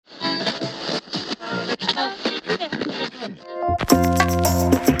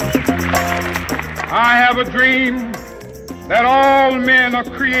I have a dream that all men are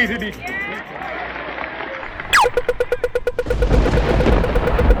created equal.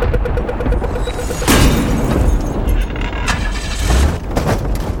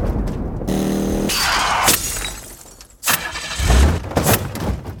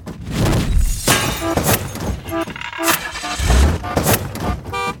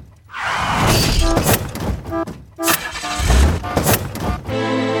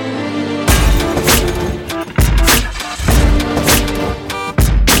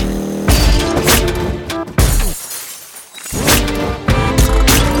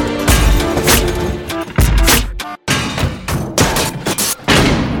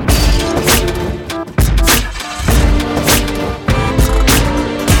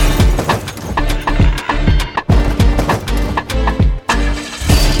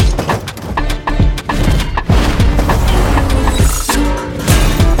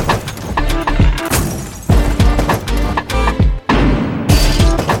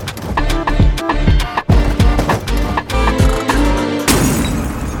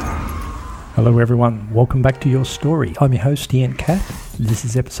 Hello everyone, welcome back to Your Story. I'm your host Ian Kath. This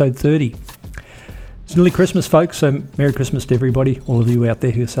is episode 30. It's nearly Christmas, folks, so Merry Christmas to everybody, all of you out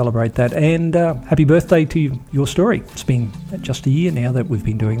there who celebrate that, and happy birthday to Your Story. It's been just a year now that we've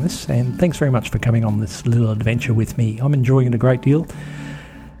been doing this, and thanks very much for coming on this little adventure with me. I'm enjoying it a great deal.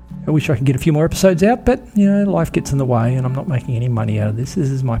 I wish I could get a few more episodes out, but life gets in the way and I'm not making any money out of this. This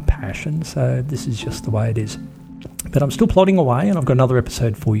is my passion, so this is just the way it is. But I'm still plodding away, and I've got another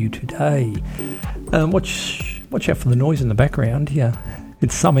episode for you today. Watch out for the noise in the background. Yeah,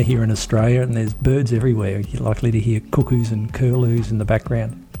 it's summer here in Australia, and there's birds everywhere. You're likely to hear cuckoos and curlews in the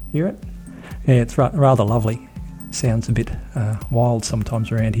background. Hear it? Yeah, it's rather lovely. Sounds a bit wild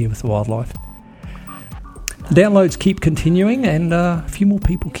sometimes around here with the wildlife. The downloads keep continuing, and a few more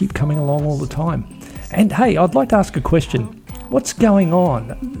people keep coming along all the time. And hey, I'd like to ask a question. What's going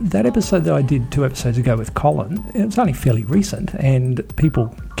on? That episode that I did 2 episodes ago with Colin, it was only fairly recent, and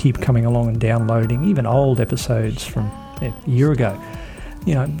people keep coming along and downloading, even old episodes from a year ago.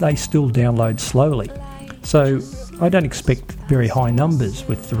 They still download slowly. So I don't expect very high numbers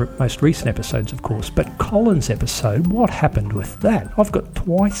with the most recent episodes, of course, but Colin's episode, what happened with that? I've got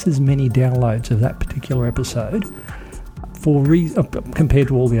twice as many downloads of that particular episode compared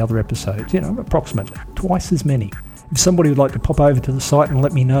to all the other episodes, approximately twice as many. If somebody would like to pop over to the site and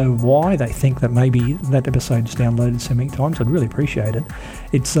let me know why they think that maybe that episode's downloaded so many times, I'd really appreciate it.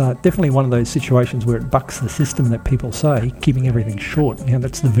 It's definitely one of those situations where it bucks the system that people say, keeping everything short.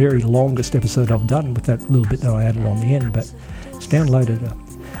 That's the very longest episode I've done with that little bit that I added on the end, but it's downloaded,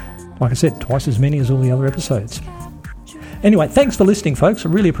 like I said, twice as many as all the other episodes. Anyway, thanks for listening, folks. I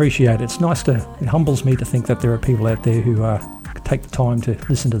really appreciate it. It's it humbles me to think that there are people out there who take the time to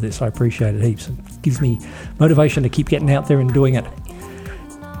listen to this. I appreciate it heaps. It gives me motivation to keep getting out there and doing it.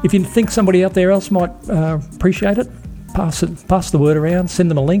 If you think somebody out there else might appreciate it, pass the word around,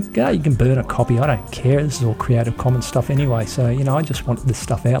 send them a link. You can burn a copy. I don't care. This is all Creative Commons stuff anyway. So, I just want this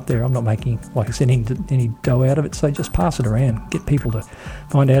stuff out there. I'm not making, like I said, any dough out of it. So just pass it around. Get people to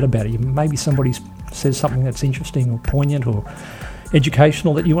find out about it. Maybe somebody says something that's interesting or poignant or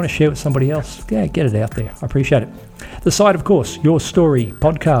educational that you want to share with somebody else. Yeah, get it out there. I appreciate it. The site, of course,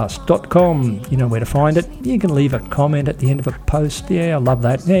 yourstorypodcast.com. You know where to find it. You can leave a comment at the end of a post. Yeah, I love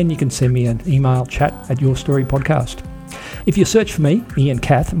that. And you can send me an email, chat@yourstorypodcast. If you search for me, Ian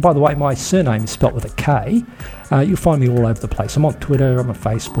Kath, and by the way, my surname is spelt with a K, you'll find me all over the place. I'm on Twitter, I'm on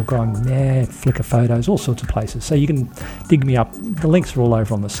Facebook, I'm Flickr photos, all sorts of places. So you can dig me up. The links are all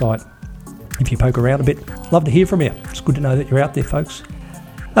over on the site. If you poke around a bit, love to hear from you. It's good to know that you're out there, folks.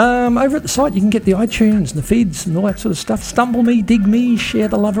 Over at the site, you can get the iTunes and the feeds and all that sort of stuff. Stumble me, dig me, share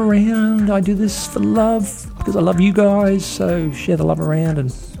the love around. I do this for love because I love you guys. So share the love around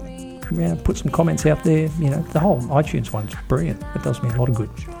and put some comments out there. The whole iTunes one's brilliant. It does me a lot of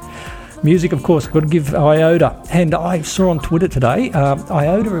good. Music, of course, I've got to give Iota. And I saw on Twitter today,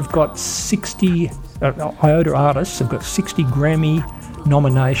 Iota have got 60, Iota artists have got 60 Grammy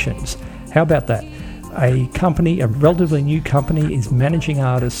nominations. How about that? A relatively new company, is managing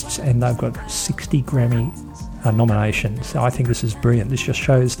artists, and they've got 60 Grammy nominations. I think this is brilliant. This just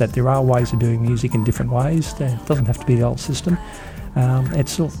shows that there are ways of doing music in different ways. It doesn't have to be the old system.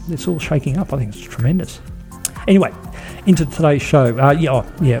 It's all shaking up. I think it's tremendous. Anyway, into today's show.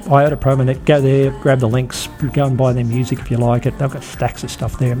 Iota Promonet. Go there, grab the links, go and buy their music if you like it. They've got stacks of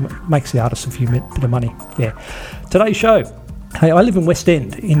stuff there. Makes the artists a bit of money. Yeah. Today's show. Hey, I live in West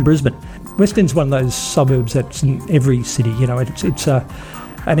End in Brisbane. West End's one of those suburbs that's in every city. It's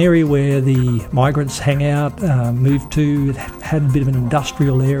an area where the migrants hang out, moved to, had a bit of an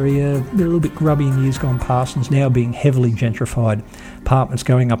industrial area, a little bit grubby in years gone past, and is now being heavily gentrified. Apartments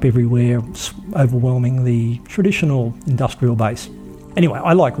going up everywhere, overwhelming the traditional industrial base. Anyway,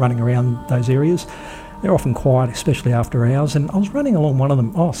 I like running around those areas. They're often quiet, especially after hours, and I was running along one of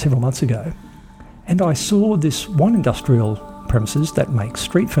them several months ago, and I saw this one industrial premises that makes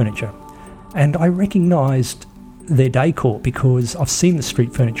street furniture, and I recognised their decor because I've seen the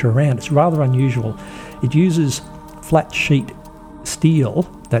street furniture around. It's rather unusual. It uses flat sheet steel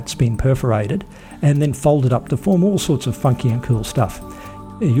that's been perforated and then folded up to form all sorts of funky and cool stuff.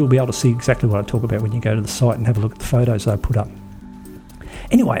 You'll be able to see exactly what I talk about when you go to the site and have a look at the photos I put up.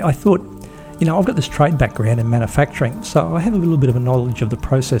 Anyway, I thought, I've got this trade background in manufacturing, so I have a little bit of a knowledge of the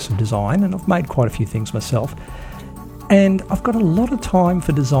process of design, and I've made quite a few things myself. And I've got a lot of time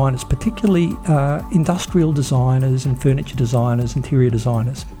for designers, particularly industrial designers and furniture designers, interior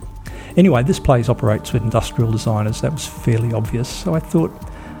designers. Anyway, this place operates with industrial designers. That was fairly obvious. So I thought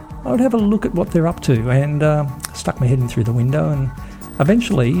I would have a look at what they're up to, and stuck my head in through the window, and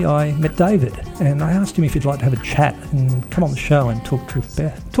eventually I met David, and I asked him if he'd like to have a chat and come on the show and talk to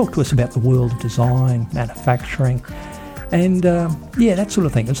us about the world of design, manufacturing, and that sort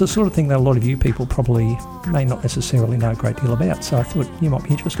of thing. It's the sort of thing that a lot of you people probably may not necessarily know a great deal about, so I thought you might be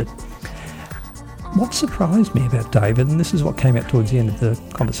interested. What surprised me about David, and this is what came out towards the end of the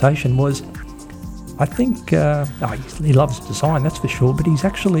conversation, was I think he loves design, that's for sure, but he's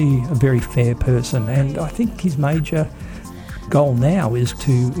actually a very fair person, and I think his major goal now is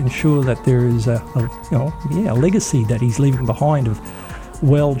to ensure that there is a legacy that he's leaving behind of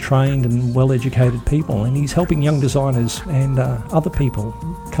well-trained and well-educated people, and he's helping young designers and other people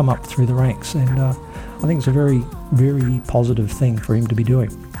come up through the ranks, and I think it's a very, very positive thing for him to be doing.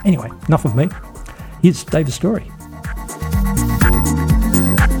 Anyway, enough of me. Here's David's story.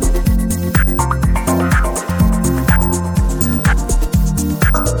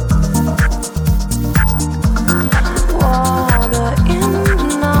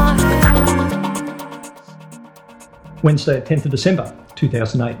 Wednesday, 10th of December,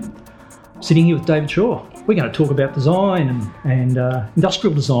 2008. Sitting here with David Shaw. We're going to talk about design and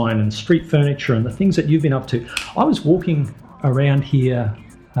industrial design and street furniture and the things that you've been up to. I was walking around here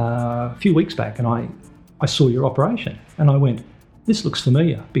a few weeks back, and I saw your operation, and I went, this looks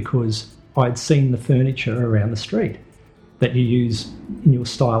familiar, because I'd seen the furniture around the street that you use in your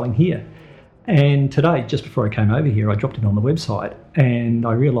styling here. And today, just before I came over here, I dropped it on the website, and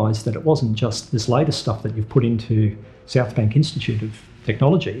I realised that it wasn't just this latest stuff that you've put into Southbank Institute of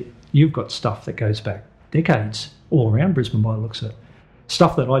Technology. You've got stuff that goes back decades all around Brisbane by the looks of it.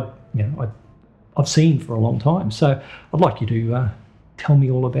 Stuff that I've seen for a long time. So I'd like you to tell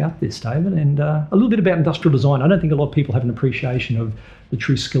me all about this, David, and a little bit about industrial design. I don't think a lot of people have an appreciation of the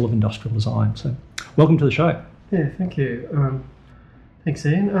true skill of industrial design. So welcome to the show. Yeah, thank you. Thanks,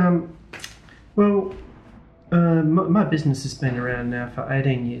 Ian. My business has been around now for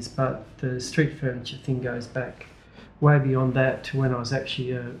 18 years, but the street furniture thing goes back way beyond that to when I was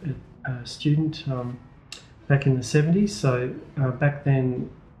actually a student back in the 70s. So back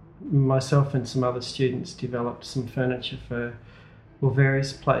then, myself and some other students developed some furniture for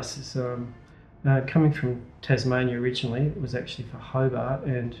various places. Coming from Tasmania originally, it was actually for Hobart,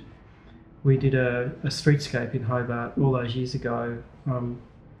 and we did a streetscape in Hobart all those years ago.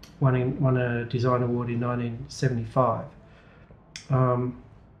 Won a design award in 1975,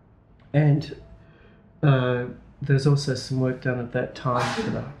 there's also some work done at that time for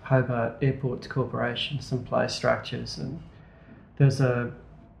the Hobart Airports Corporation, some play structures, and so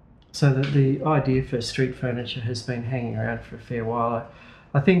that the idea for street furniture has been hanging around for a fair while.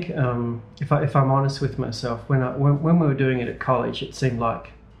 I think if I'm honest with myself, when we were doing it at college, it seemed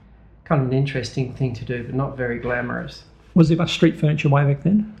like kind of an interesting thing to do, but not very glamorous. Was there much street furniture way back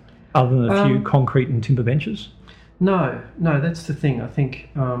then, other than a few concrete and timber benches? No, that's the thing. I think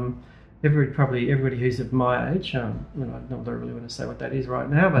everybody who's of my age, I don't really want to say what that is right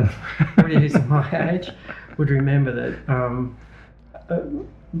now, but everybody who's of my age would remember that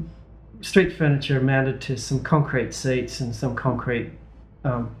street furniture amounted to some concrete seats and some concrete,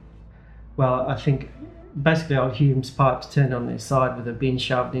 I think basically old Hume's pipes turned on their side with a bin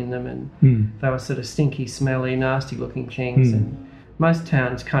shoved in them, and they were sort of stinky, smelly, nasty looking things, and most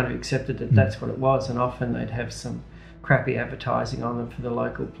towns kind of accepted that that's what it was, and often they'd have some crappy advertising on them for the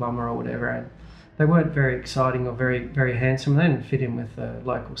local plumber or whatever, and they weren't very exciting or very, very handsome. They didn't fit in with the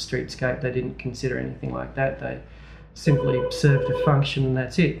local streetscape. They didn't consider anything like that. They simply served a function, and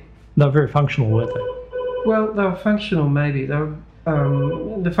that's it. They were very functional, weren't they? Well, they were functional maybe. They were,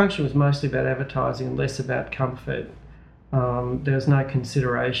 the function was mostly about advertising and less about comfort. There was no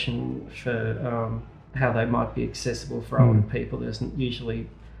consideration for how they might be accessible for older people. There's usually,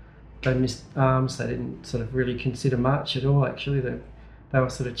 they missed arms. They didn't sort of really consider much at all. Actually, they were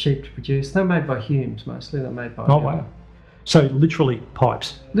sort of cheap to produce. They're made by Humes mostly. They're made by wow. So literally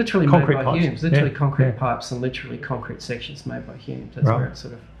pipes. Literally concrete made by pipes. Humes. Literally Yeah, concrete yeah. pipes and literally concrete sections made by Humes. That's Right. where it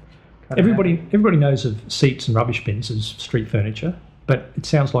sort of. Everybody knows of seats and rubbish bins as street furniture, but it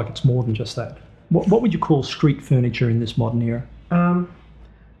sounds like it's more than just that. What would you call street furniture in this modern era?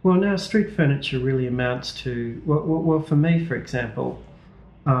 Well, now street furniture really amounts to well for me, for example.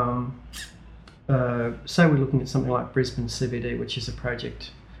 Say we're looking at something like Brisbane CBD, which is a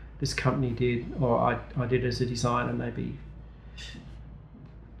project this company did, or I did as a designer maybe,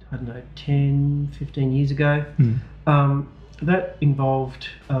 I don't know, 10, 15 years ago. That involved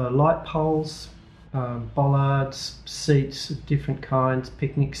light poles, bollards, seats of different kinds,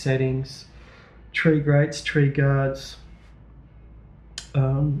 picnic settings, tree grates, tree guards,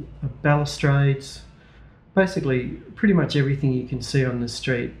 balustrades. Basically, pretty much everything you can see on the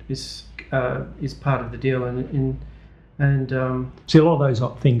street is part of the deal, and See, a lot of those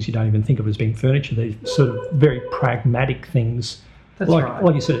are things you don't even think of as being furniture. They're sort of very pragmatic things. That's like, right.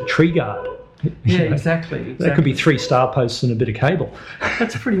 Like you said, a tree guard. Yeah, You know, exactly. That could be 3 star posts and a bit of cable.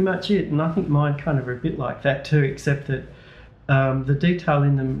 That's pretty much it, and I think mine kind of are a bit like that too, except that the detail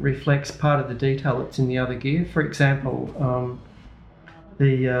in them reflects part of the detail that's in the other gear. For example,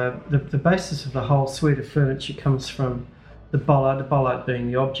 the basis of the whole suite of furniture comes from the bollard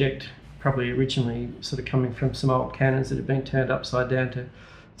being the object, probably originally sort of coming from some old cannons that had been turned upside down to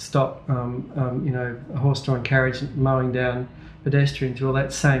stop, a horse-drawn carriage mowing down pedestrians. Well,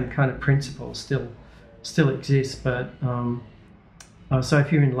 that same kind of principle still exists, but so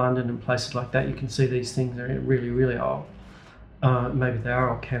if you're in London and places like that, you can see these things are really, really old. Maybe they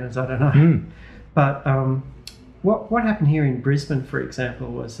are old cannons, I don't know. But what happened here in Brisbane, for example,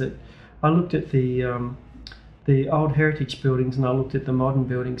 was that I looked at the old heritage buildings and I looked at the modern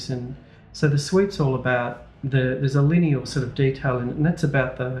buildings, and so the suite's all about there's a lineal sort of detail in it, and that's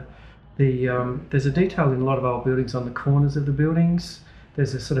about there's a detail in a lot of old buildings on the corners of the buildings.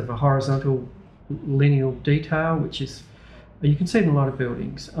 There's a sort of a horizontal lineal detail, which is, you can see it in a lot of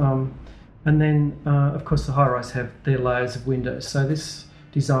buildings. And then, of course, the high-rise have their layers of windows. So this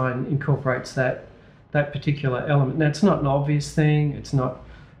design incorporates that particular element. Now, it's not an obvious thing. It's not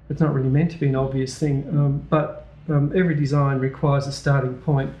really meant to be an obvious thing. But every design requires a starting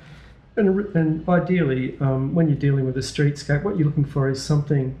point. And ideally, when you're dealing with a streetscape, what you're looking for is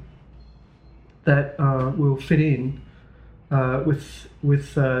something that will fit in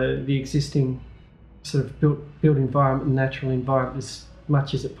with the existing sort of built environment and natural environment as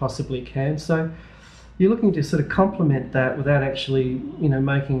much as it possibly can. So you're looking to sort of complement that without actually,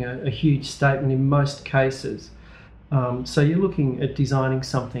 making a huge statement in most cases. So you're looking at designing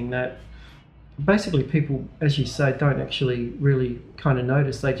something that basically people, as you say, don't actually really kind of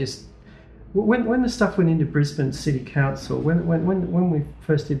notice. They just, when the stuff went into Brisbane City Council, when we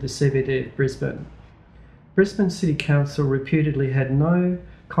first did the CBD of Brisbane City Council reputedly had no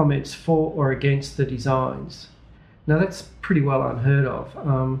comments for or against the designs. Now that's pretty well unheard of,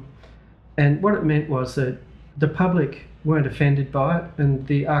 and what it meant was that the public weren't offended by it, and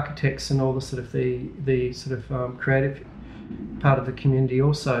the architects and all the sort of the sort of creative part of the community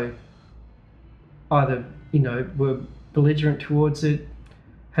also either were belligerent towards it,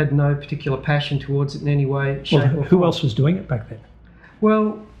 had no particular passion towards it in any way, shape, or form. Who else was doing it back then?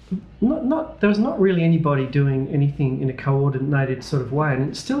 Well, there was not really anybody doing anything in a coordinated sort of way, and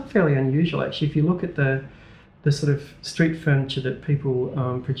it's still fairly unusual actually. If you look at the sort of street furniture that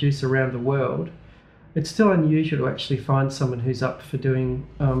people produce around the world, it's still unusual to actually find someone who's up for doing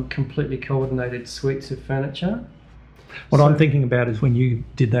completely coordinated suites of furniture. What I'm thinking about is when you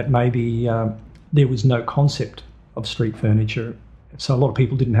did that, maybe there was no concept of street furniture, so a lot of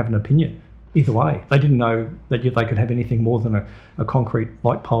people didn't have an opinion either way. They didn't know that they could have anything more than a concrete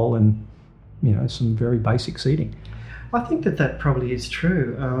light pole and some very basic seating. I think that probably is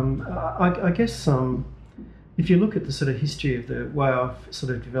true. I guess if you look at the sort of history of the way I've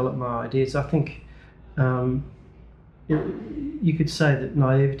sort of developed my ideas, I think you could say that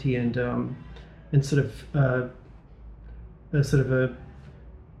naivety and sort of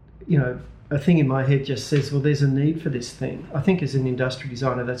a thing in my head just says, well, there's a need for this thing. I think as an industrial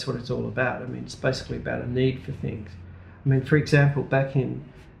designer, that's what it's all about. I mean, it's basically about a need for things. I mean, for example, back in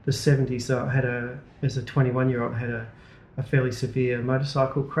the 70s, I had as a 21-year-old, had a fairly severe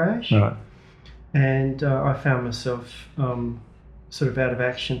motorcycle crash. Right. And I found myself sort of out of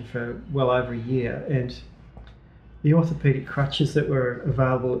action for well over a year. And the orthopaedic crutches that were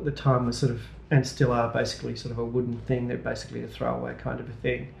available at the time were sort of, and still are, basically sort of a wooden thing. They're basically a throwaway kind of a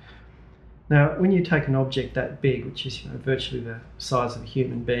thing. Now, when you take an object that big, which is virtually the size of a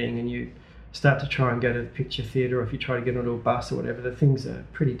human being, and you start to try and go to the picture theatre, or if you try to get onto a bus or whatever, the things are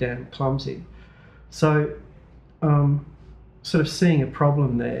pretty damn clumsy. So, sort of seeing a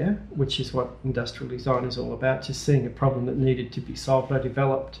problem there, which is what industrial design is all about, just seeing a problem that needed to be solved, I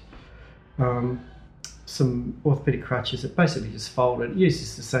developed some orthopaedic crutches that basically just folded. It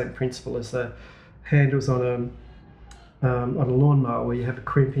uses the same principle as the handles on a lawnmower, where you have a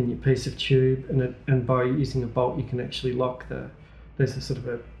crimp in your piece of tube, and by using a bolt you can actually lock there's a sort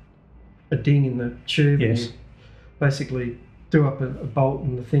of a ding in the tube. Yes. And you basically do up a bolt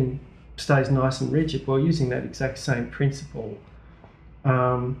and the thing stays nice and rigid. Well, using that exact same principle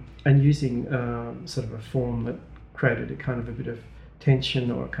and using sort of a form that created a kind of a bit of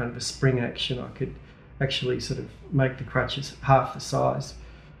tension or a kind of a spring action, I could actually sort of make the crutches half the size.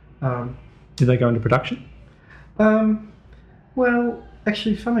 Did they go into production? Well,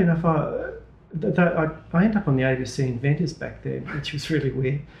 actually, funnily enough, I ended up on the ABC Inventors back then, which was really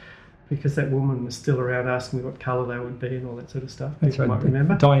weird, because that woman was still around asking me what colour they would be and all that sort of stuff. That's People right. might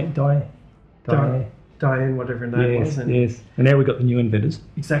remember. Diane, whatever her name was. And yes. And now we've got the new inventors.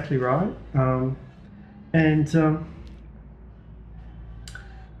 Exactly right.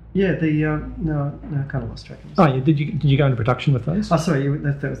 Yeah, no, I kind of lost track of this. Oh, yeah. Did you go into production with those? Oh, sorry,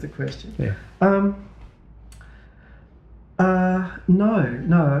 that was the question. Yeah.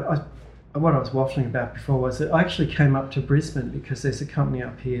 No. What I was waffling about before was that I actually came up to Brisbane because there's a company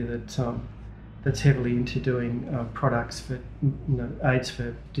up here that's heavily into doing products for aids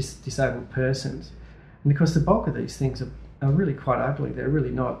for disabled persons, and of course the bulk of these things are really quite ugly. They're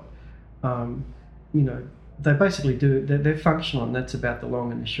really not, they basically they're functional, and that's about the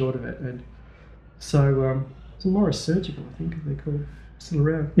long and the short of it. And so Morris Surgical, I think they're called, still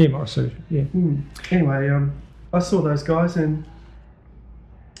around. Yeah, Morris Surgical. Yeah. Anyway, I saw those guys and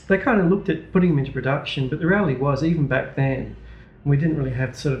they kind of looked at putting them into production, but the reality was, even back then, we didn't really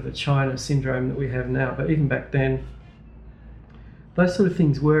have sort of the China syndrome that we have now, but even back then, those sort of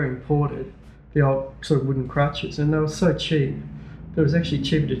things were imported, the old sort of wooden crutches, and they were so cheap that it was actually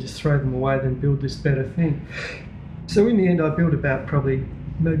cheaper to just throw them away than build this better thing. So in the end, I built about probably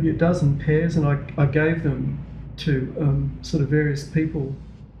maybe a dozen pairs, and I gave them to sort of various people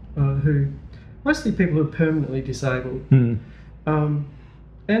mostly people who are permanently disabled.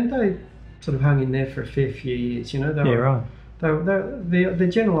 And they sort of hung in there for a fair few years, Right. The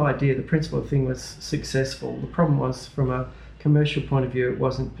general idea, the principle of the thing was successful. The problem was, from a commercial point of view, it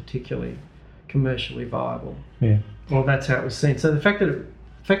wasn't particularly commercially viable. Yeah. Well, that's how it was seen. So the fact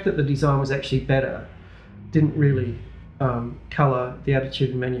that the design was actually better didn't really colour the attitude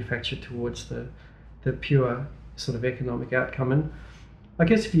of the manufacturer towards the pure sort of economic outcome. And I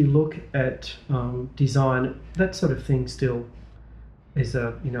guess if you look at design, that sort of thing still is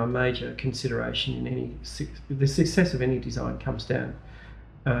a major consideration in the success of any design comes down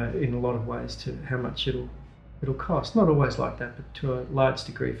in a lot of ways to how much it'll cost. Not always like that, but to a large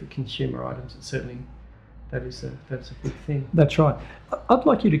degree for consumer items, it certainly that's a big thing. That's right. I'd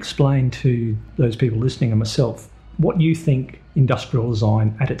like you to explain to those people listening and myself what you think industrial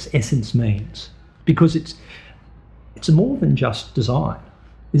design at its essence means, because it's more than just design,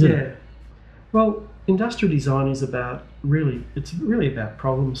 isn't it? Yeah. Well, industrial design is it's really about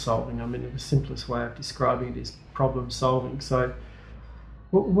problem solving. I mean, the simplest way of describing it is problem solving. So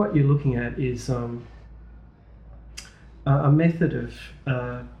what you're looking at is a method of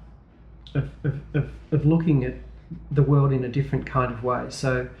looking at the world in a different kind of way.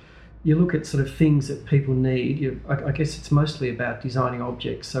 So you look at sort of things that people need. I guess it's mostly about designing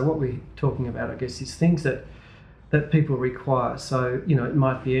objects. So what we're talking about, I guess, is things that people require. So, it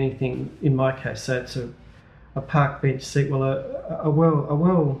might be anything. In my case, so it's a park bench seat. Well, a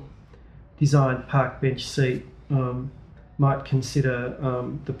well-designed park bench seat might consider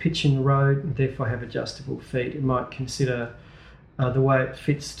the pitch in the road, and therefore have adjustable feet. It might consider the way it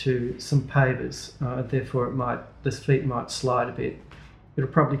fits to some pavers, therefore the feet might slide a bit.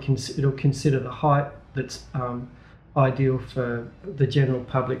 It'll consider the height that's ideal for the general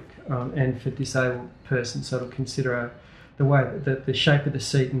public and for disabled persons. So it'll consider the way that the shape of the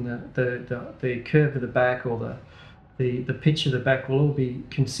seat and the curve of the back, or the pitch of the back, will all be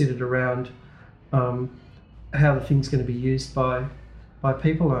considered around how the thing's going to be used by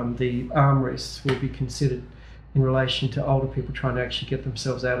people. The armrests will be considered in relation to older people trying to actually get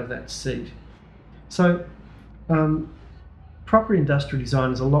themselves out of that seat. So proper industrial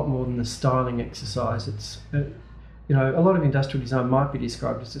design is a lot more than a styling exercise. a lot of industrial design might be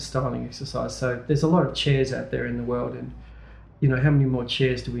described as a styling exercise. So there's a lot of chairs out there in the world, and how many more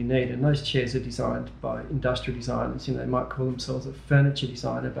chairs do we need? And those chairs are designed by industrial designers. They might call themselves a furniture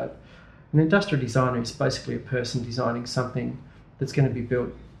designer, but an industrial designer is basically a person designing something that's going to be built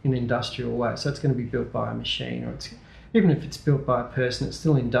in an industrial way. So it's going to be built by a machine, or even if it's built by a person, it's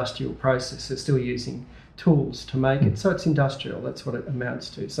still an industrial process. They're still using tools to make it. So it's industrial. That's what it amounts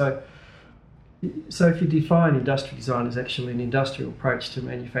to. So if you define industrial design as actually an industrial approach to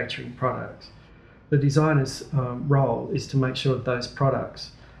manufacturing products, the designer's role is to make sure that those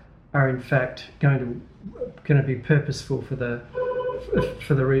products are in fact going to be purposeful for the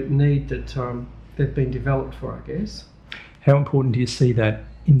need that they've been developed for, I guess. How important do you see that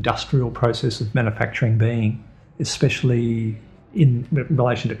industrial process of manufacturing being, especially in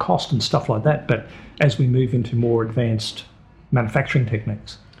relation to cost and stuff like that, but as we move into more advanced manufacturing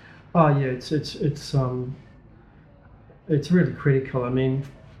techniques? Oh yeah, it's really critical. I mean,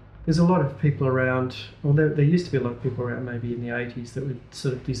 there's a lot of people around. Well, there used to be a lot of people around, maybe in the 80s, that were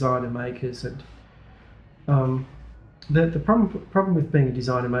sort of designer makers, and the problem with being a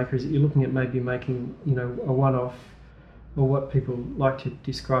designer maker is that you're looking at maybe making a one-off, or what people like to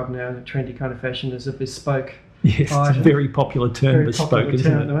describe now in a trendy kind of fashion as a bespoke. Yes, item. It's a very popular term, bespoke,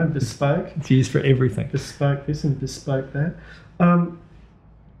 isn't it? Bespoke. It's used for everything. Bespoke this and bespoke that.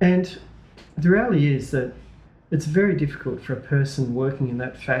 And the reality is that it's very difficult for a person working in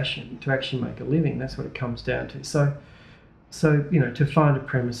that fashion to actually make a living. That's what it comes down to. So to find a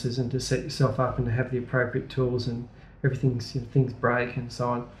premises and to set yourself up and to have the appropriate tools and everything's things break and so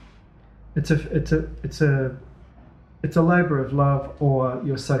on. It's a labour of love, or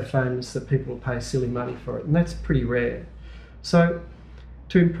you're so famous that people will pay silly money for it, and that's pretty rare. So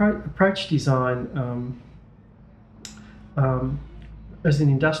to approach design as an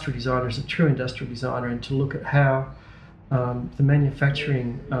industrial designer, as a true industrial designer, and to look at how the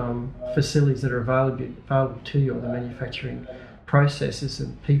manufacturing facilities that are available to you, or the manufacturing processes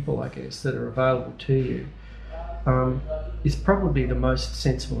and people, I guess, that are available to you, is probably the most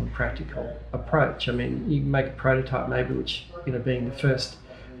sensible and practical approach. I mean, you can make a prototype maybe, which, being the first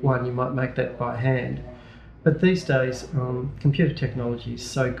one, you might make that by hand. But these days, computer technology is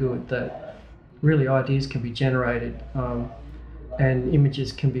so good that really ideas can be generated and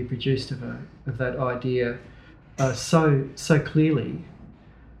images can be produced of that idea so clearly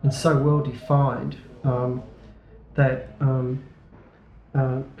and so well defined that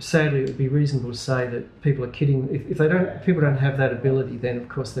sadly, it would be reasonable to say that people are kidding. If people don't have that ability, then of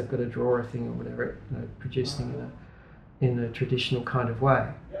course they've got to draw a thing or whatever, produce thing in a traditional kind of way.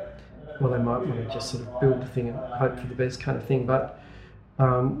 Well, they might want to just sort of build the thing and hope for the best kind of thing. But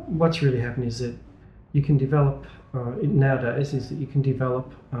what's really happened is that you can develop nowadays is that you can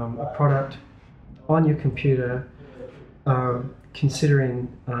develop a product on your computer, considering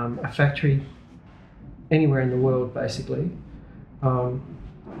a factory anywhere in the world, basically.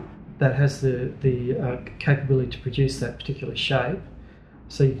 That has the capability to produce that particular shape.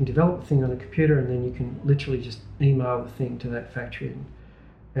 So you can develop the thing on a computer, and then you can literally just email the thing to that factory,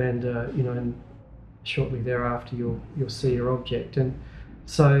 and shortly thereafter you'll see your object. And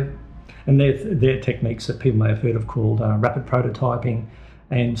they're techniques that people may have heard of called rapid prototyping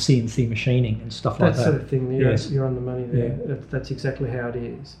and CNC machining and stuff like that. That sort of thing. Yes. You're on the money there. Yeah. That's exactly how it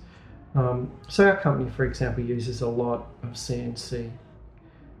is. So our company, for example, uses a lot of CNC.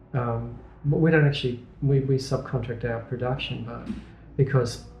 But we don't actually, we subcontract our production, but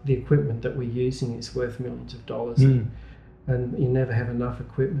because the equipment that we're using is worth millions of dollars, and you never have enough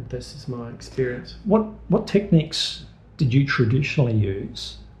equipment. This is my experience. What techniques did you traditionally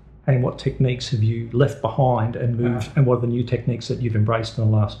use, and what techniques have you left behind and moved, and what are the new techniques that you've embraced in the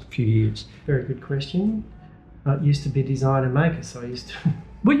last few years? Very good question. I used to be a designer maker, so I used to...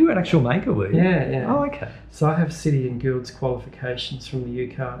 Were you an actual maker, were you? Yeah. Oh, okay. So I have City and Guilds qualifications from the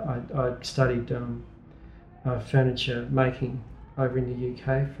UK. I studied furniture making over in the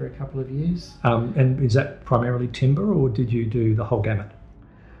UK for a couple of years. And is that primarily timber, or did you do the whole gamut?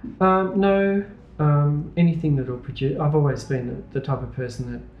 No, anything that will produce... I've always been the type of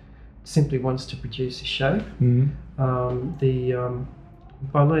person that simply wants to produce a shape.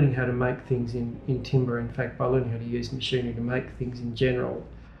 By learning how to make things in timber, in fact, by learning how to use machinery to make things in general,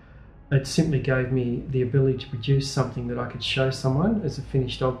 it simply gave me the ability to produce something that I could show someone as a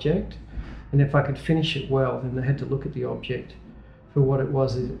finished object. And if I could finish it well, then they had to look at the object for what it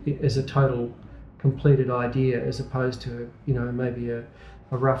was as a total completed idea, as opposed to, maybe a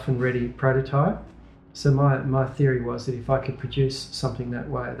rough and ready prototype. So my theory was that if I could produce something that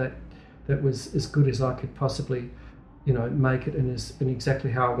way, that was as good as I could possibly make it and exactly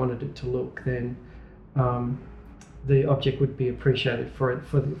how I wanted it to look, then the object would be appreciated for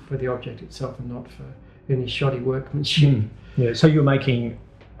the object itself and not for any shoddy workmanship. Yeah, so you're making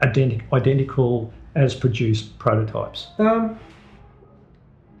identical as produced prototypes.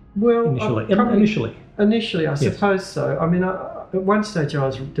 Well, Initially, I suppose so. I mean, at one stage I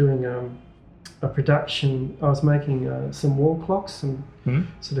was doing a production. I was making some wall clocks, some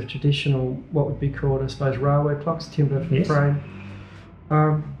sort of traditional, what would be called, I suppose, railway clocks, timber frame.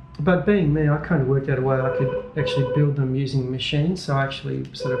 But being me, I kind of worked out a way I could actually build them using machines. So I actually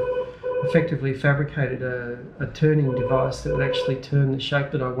sort of effectively fabricated a turning device that would actually turn the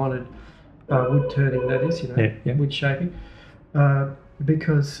shape that I wanted, wood turning, that is, wood shaping.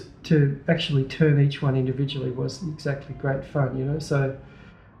 Because to actually turn each one individually was exactly great fun, So,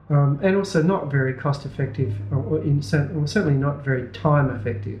 and also not very cost effective, or certainly not very time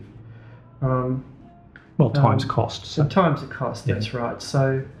effective. Time's cost. So. Time's a cost. That's right.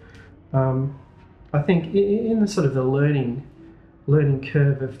 So, I think in the sort of the learning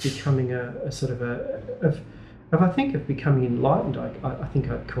curve of becoming of becoming enlightened, I think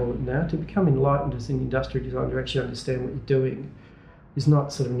I'd call it now. To become enlightened as an industrial designer, to actually understand what you're doing, is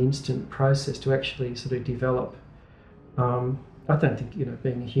not sort of an instant process to actually sort of develop. I don't think,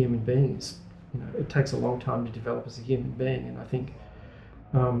 being a human being is, it takes a long time to develop as a human being, and I think...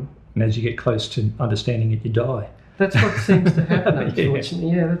 and as you get close to understanding it, you die. That's what seems to happen,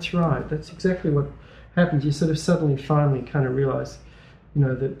 unfortunately. Yeah, that's right. That's exactly what happens. You sort of suddenly, finally kind of realise,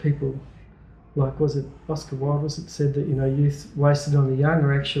 that people, like, was it Oscar Wilde, said that, youth wasted on the young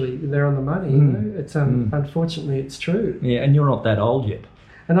are actually, they're on the money, It's, unfortunately, it's true. Yeah, and you're not that old yet.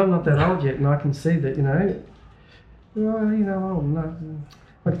 And I'm not that old yet, and I can see that,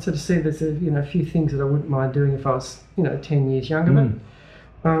 I can sort of see there's a few things that I wouldn't mind doing if I was, 10 years younger,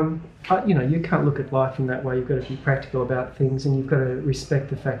 but you can't look at life in that way. You've got to be practical about things, and you've got to respect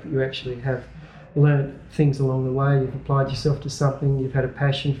the fact that you actually have learnt things along the way. You've applied yourself to something, you've had a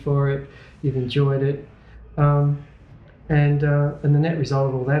passion for it, you've enjoyed it, and the net result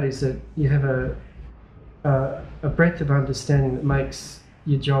of all that is that you have a breadth of understanding that makes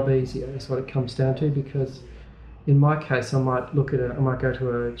your job easier. Is what it comes down to. Because in my case, I might go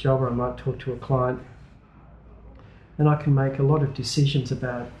to a job, or I might talk to a client, and I can make a lot of decisions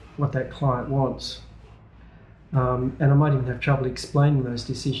about what that client wants. And I might even have trouble explaining those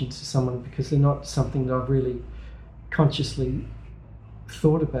decisions to someone because they're not something that I've really consciously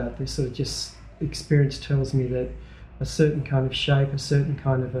thought about. They sort of just, experience tells me that a certain kind of shape, a certain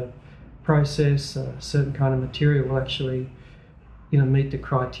kind of a process, a certain kind of material will actually, meet the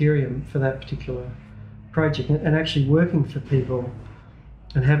criterion for that particular project. And actually working for people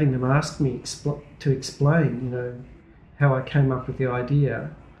and having them ask me to explain, how I came up with the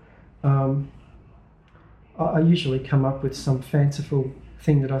idea, I usually come up with some fanciful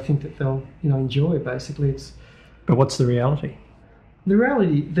thing that I think that they'll, enjoy. Basically, But what's the reality? The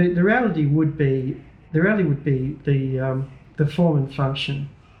reality would be the form and function,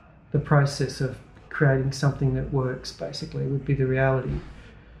 the process of creating something that works. Basically, would be the reality.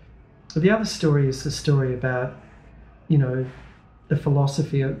 But the other story is the story about, the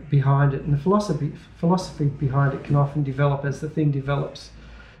philosophy behind it, and the philosophy behind it can often develop as the thing develops,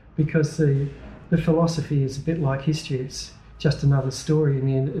 because the philosophy is a bit like history. It's just another story at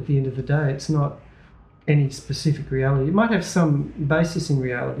the end of the day. It's not any specific reality. It might have some basis in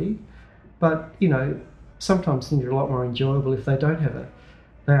reality, but sometimes things are a lot more enjoyable if they don't have it.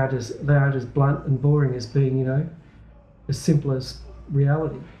 They aren't as blunt and boring as being as simple as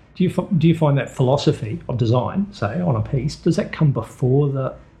reality. Do you find that philosophy of design, say on a piece, does that come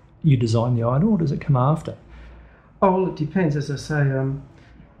before you design the item, or does it come after? Oh, well, it depends. As I say,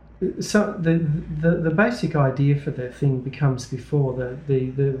 so the basic idea for the thing becomes before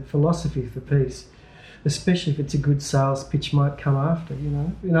the philosophy of the piece. Especially if it's a good sales pitch, might come after.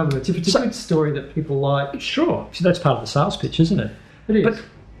 In other words, if it's a good story that people like, sure. So that's part of the sales pitch, isn't it? It is.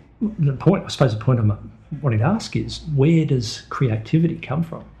 But the point I'm wanting to ask is, where does creativity come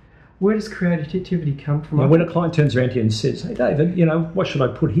from? Where does creativity come from? When a client turns around to you and says, "Hey, David, what should I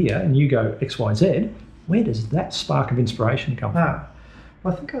put here?" and you go X, Y, Z, where does that spark of inspiration come from? I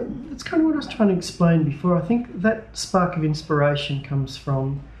think that's kind of what I was trying to explain before. I think that spark of inspiration comes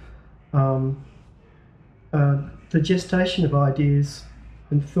from the gestation of ideas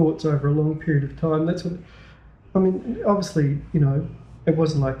and thoughts over a long period of time. That's what I mean. Obviously, it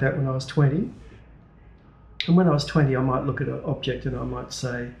wasn't like that when I was 20. And when I was 20, I might look at an object and I might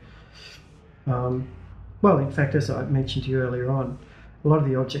say, well, in fact, as I mentioned to you earlier on, a lot of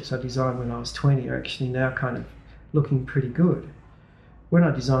the objects I designed when I was 20 are actually now kind of looking pretty good. When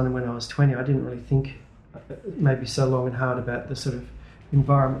I designed them when I was 20, I didn't really think maybe so long and hard about the sort of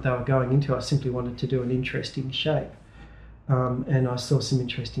environment they were going into. I simply wanted to do an interesting shape. And I saw some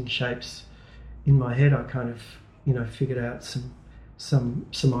interesting shapes in my head. I kind of, figured out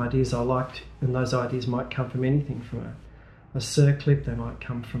some ideas I liked, and those ideas might come from anything, from a circlip, they might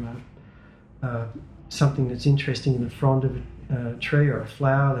come from something that's interesting in the frond of a tree or a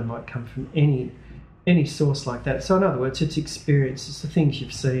flower, they might come from any source like that. So in other words, it's experience, it's the things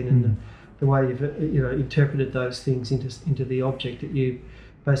you've seen and the way you've interpreted those things into the object that you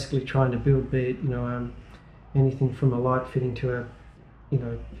basically trying to build, be it anything from a light fitting to a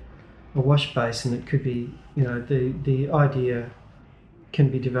wash basin. It could be the idea can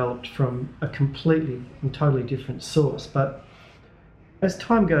be developed from a completely and totally different source. But as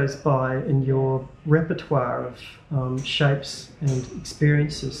time goes by and your repertoire of shapes and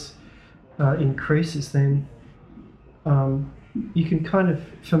experiences increases, then you can kind of,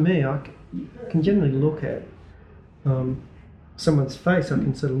 for me, I can generally look at someone's face. I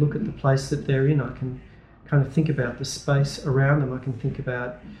can sort of look at the place that they're in. I can kind of think about the space around them. I can think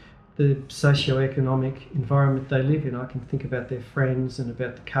about the socio-economic environment they live in. I can think about their friends and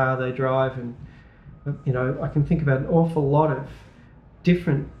about the car they drive, and I can think about an awful lot of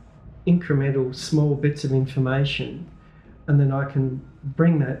different incremental small bits of information, and then I can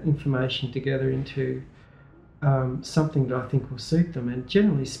bring that information together into something that I think will suit them. And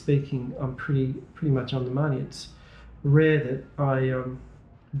generally speaking, I'm pretty much on the money. It's rare that I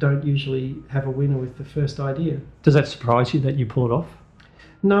don't usually have a winner with the first idea. Does that surprise you that you pull it off?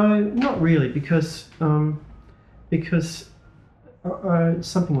 No, not really, because something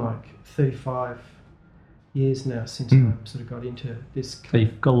like 35 years now since I sort of got into this. So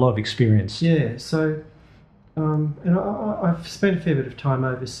you've got a lot of experience. Yeah, so and I've spent a fair bit of time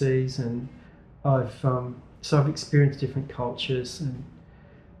overseas, and I've experienced different cultures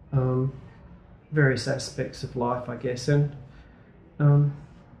and various aspects of life, I guess, and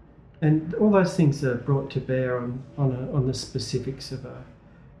all those things are brought to bear on the specifics of a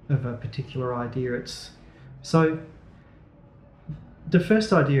particular idea. So the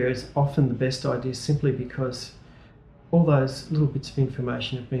first idea is often the best idea, simply because all those little bits of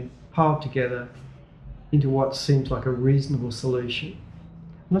information have been piled together into what seems like a reasonable solution.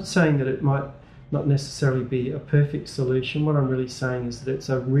 I'm not saying that it might not necessarily be a perfect solution. What I'm really saying is that it's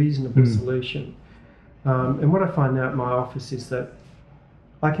a reasonable solution. And what I find now at my office is that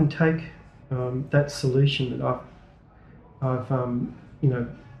I can take that solution that I've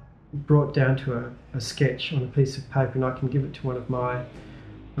brought down to a sketch on a piece of paper, and I can give it to one of my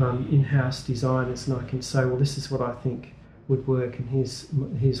in-house designers, and I can say, well, this is what I think would work, and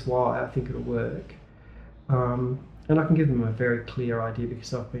here's why I think it'll work. And I can give them a very clear idea,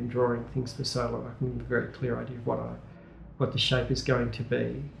 because I've been drawing things for so long. I can give them a very clear idea of what the shape is going to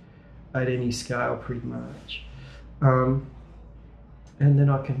be at any scale, pretty much. And then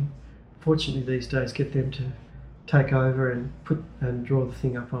I can, fortunately these days, get them to take over and draw the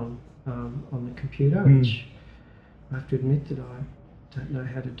thing up on the computer, which I have to admit that I don't know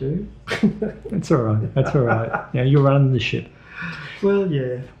how to do. That's all right. Yeah, you're running the ship. Well,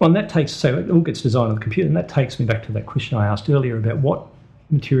 yeah. Well, and so it all gets designed on the computer, and that takes me back to that question I asked earlier about what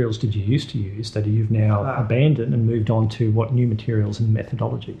materials did you used to use that you've now abandoned and moved on to what new materials and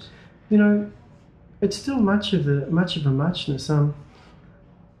methodologies? It's still much of a muchness.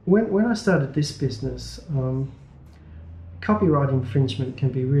 When I started this business, copyright infringement can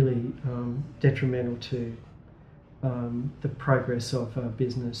be really detrimental to the progress of a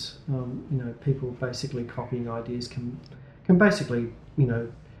business. People basically copying ideas can basically,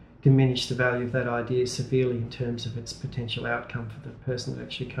 diminish the value of that idea severely in terms of its potential outcome for the person that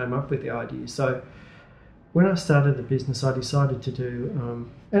actually came up with the idea. So when I started the business, I decided to do,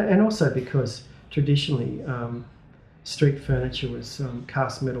 and also because traditionally street furniture was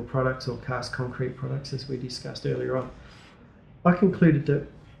cast metal products or cast concrete products, as we discussed earlier on, I concluded that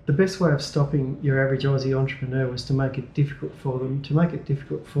the best way of stopping your average Aussie entrepreneur was to make it difficult for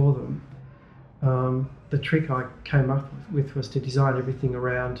them. The trick I came up with was to design everything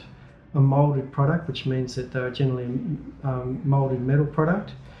around a moulded product, which means that they're generally moulded metal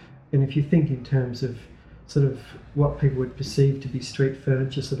product. And if you think in terms of sort of what people would perceive to be street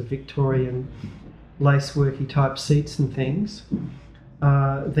furniture, sort of Victorian laceworky type seats and things,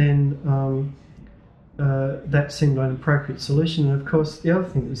 then that seemed an appropriate solution. And of course, the other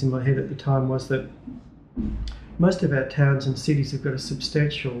thing that was in my head at the time was that most of our towns and cities have got a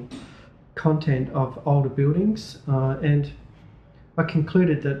substantial content of older buildings, and I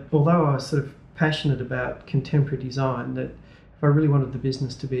concluded that although I was sort of passionate about contemporary design, that if I really wanted the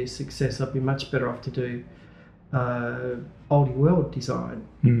business to be a success, I'd be much better off to do oldie world design.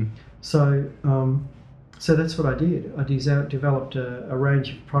 So So that's what I did. I developed a range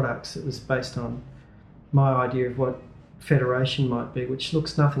of products that was based on my idea of what federation might be, which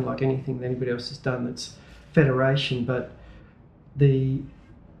looks nothing like anything that anybody else has done that's federation, but the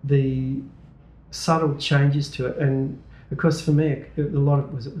subtle changes to it. And of course for me, a lot of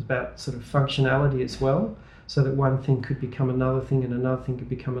it was about sort of functionality as well, so that one thing could become another thing and another thing could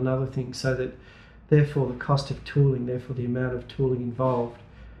become another thing, so that therefore the cost of tooling, therefore the amount of tooling involved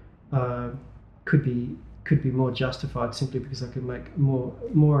could be more justified simply because I could make more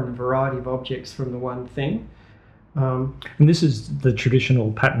in a variety of objects from the one thing. And this is the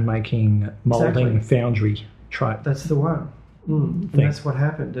traditional pattern making, moulding, foundry trait. That's the one. And that's what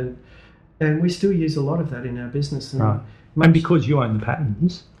happened. And we still use a lot of that in our business. And, right. And because you own the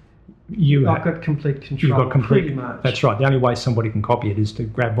patents, I've got complete control. You've got pretty much. That's right. The only way somebody can copy it is to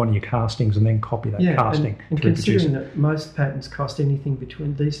grab one of your castings and then copy that casting. And considering that most patents cost anything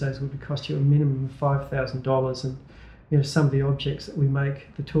between these days would cost you a minimum of $5,000, and some of the objects that we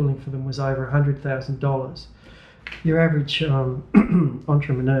make, the tooling for them was over $100,000. Your average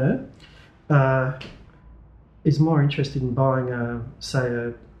entrepreneur is more interested in buying a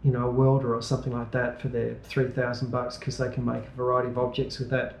welder or something like that for their $3,000 because they can make a variety of objects with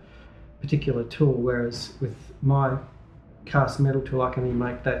that particular tool, whereas with my cast metal tool I can only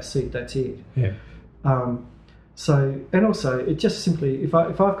make that seat, that's it. Yeah. So, and also it just simply, if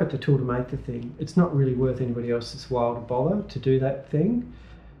I've got the tool to make the thing, it's not really worth anybody else's while to bother to do that thing.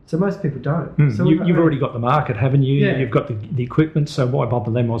 So most people don't. So you've already got the market, haven't you? Yeah. You've got the equipment, so why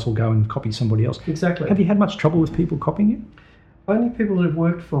bother them? Might as well go and copy somebody else. Exactly. Have you had much trouble with people copying you? Only people that have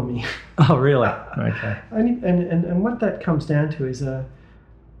worked for me. Oh, really? Okay. And what that comes down to is a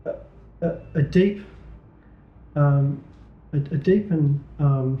deep and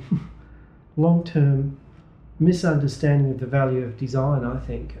long-term misunderstanding of the value of design, I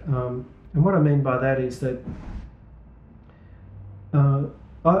think. And what I mean by that is that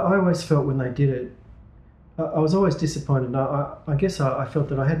I always felt when they did it, I was always disappointed. I guess I felt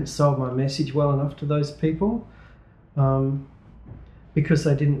that I hadn't sold my message well enough to those people because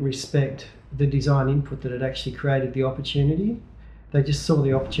they didn't respect the design input that had actually created the opportunity. They just saw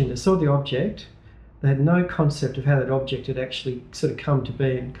the opportunity, saw the object. They had no concept of how that object had actually sort of come to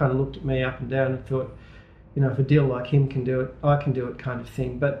be, and kind of looked at me up and down and thought, if a deal like him can do it, I can do it, kind of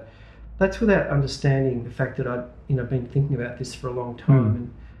thing. But that's without understanding the fact that I'd been thinking about this for a long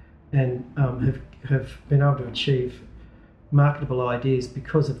time and have been able to achieve marketable ideas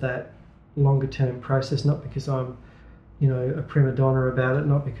because of that longer term process. Not because I'm a prima donna about it,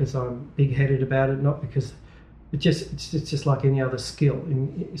 not because I'm big headed about it, not because it's just like any other skill.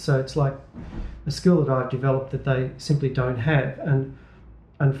 So it's like a skill that I've developed that they simply don't have, and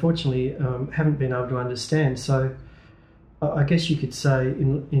unfortunately haven't been able to understand. So I guess you could say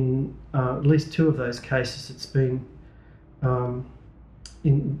in at least two of those cases, it's been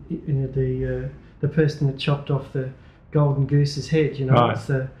in the person that chopped off the golden goose's head. Right. It's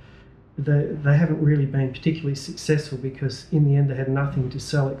they haven't really been particularly successful because in the end they had nothing to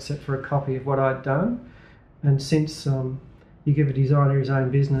sell except for a copy of what I'd done. And since you give a designer his own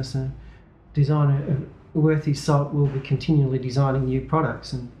business, a designer worth his salt will be continually designing new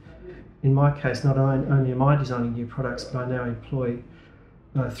products. And in my case, not only am I designing new products, but I now employ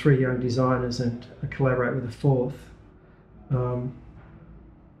 3 young designers and I collaborate with a 4th. And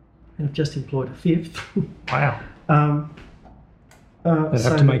I've just employed a 5th. Wow. They'd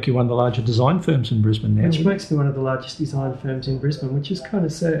have to make you one of the larger design firms in Brisbane now. Which makes me one of the largest design firms in Brisbane, which is kind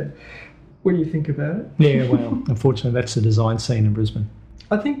of sad when you think about it. Yeah, well, unfortunately, that's the design scene in Brisbane.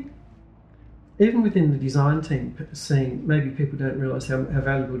 I think even within the design scene, maybe people don't realise how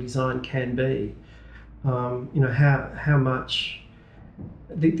valuable design can be. How much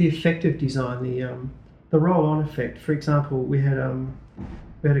the effect of design, the roll-on effect. For example, we had a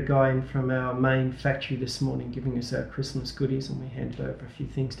guy in from our main factory this morning giving us our Christmas goodies, and we handed over a few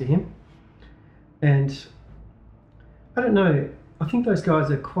things to him. And I don't know, I think those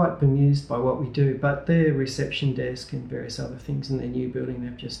guys are quite bemused by what we do, but their reception desk and various other things in their new building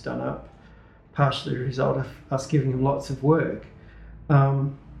they've just done up, partially a result of us giving them lots of work,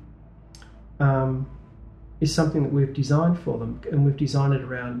 is something that we've designed for them, and we've designed it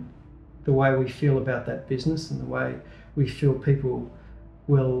around the way we feel about that business and the way we feel people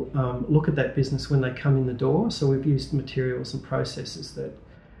will look at that business when they come in the door. So we've used materials and processes that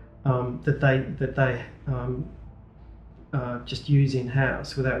they just use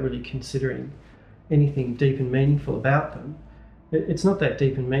in-house without really considering anything deep and meaningful about them. It's not that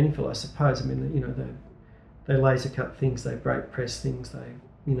deep and meaningful, I suppose. I mean, they laser cut things, they brake press things,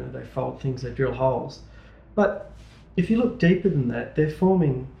 they fold things, they drill holes. But if you look deeper than that, they're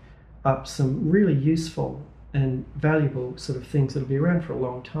forming up some really useful and valuable sort of things that'll be around for a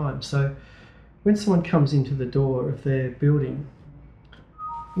long time. So when someone comes into the door of their building,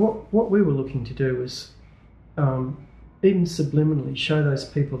 what we were looking to do was even subliminally show those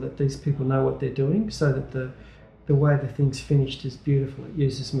people that these people know what they're doing, so that the way the thing's finished is beautiful. It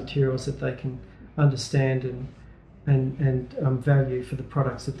uses materials that they can understand and value for the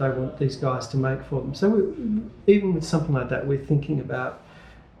products that they want these guys to make for them. So even with something like that, we're thinking about,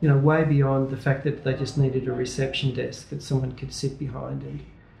 way beyond the fact that they just needed a reception desk that someone could sit behind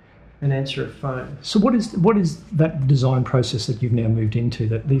and answer a phone. So what is that design process that you've now moved into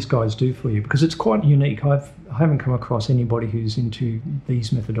that these guys do for you? Because it's quite unique. I haven't come across anybody who's into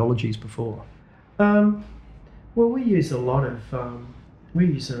these methodologies before. Well, we use a lot of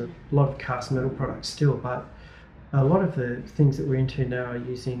cast metal products still, but a lot of the things that we're into now are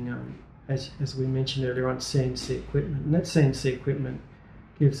using, as we mentioned earlier on, CNC equipment, and that CNC equipment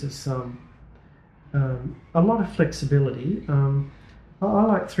gives us a lot of flexibility. I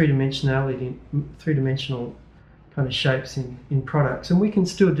like three-dimensional kind of shapes in products, and we can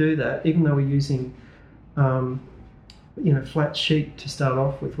still do that even though we're using flat sheet to start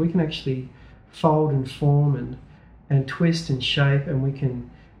off with. We can actually fold and form and twist and shape, and we can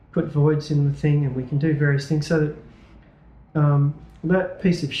put voids in the thing, and we can do various things so that that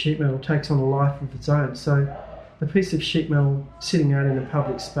piece of sheet metal takes on a life of its own. So the piece of sheet metal sitting out in a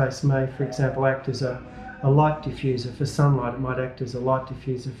public space may, for example, act as a light diffuser for sunlight. It might act as a light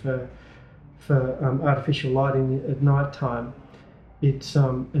diffuser for artificial lighting at night time. It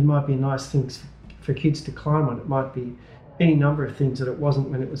might be nice things for kids to climb on. It might be any number of things that it wasn't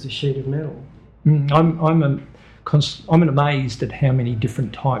when it was a sheet of metal. I'm amazed at how many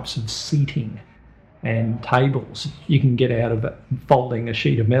different types of seating and tables you can get out of it, folding a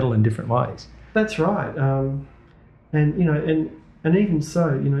sheet of metal in different ways. That's right, and even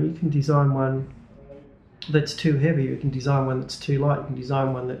so, you can design one that's too heavy. You can design one that's too light. You can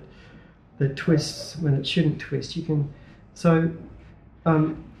design one that twists when it shouldn't twist. You can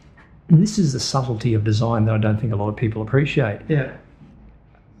and this is the subtlety of design that I don't think a lot of people appreciate. Yeah.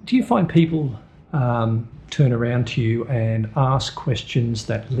 Do you find people turn around to you and ask questions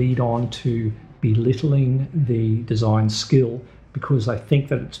that lead on to belittling the design skill because they think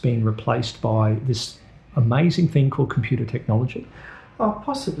that it's been replaced by this amazing thing called computer technology? Oh,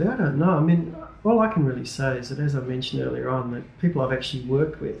 possibly. I don't know. I mean, all I can really say is that, as I mentioned earlier on, that people I've actually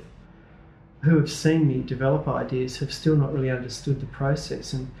worked with who have seen me develop ideas have still not really understood the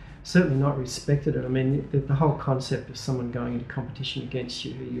process and certainly not respected it. I mean, the whole concept of someone going into competition against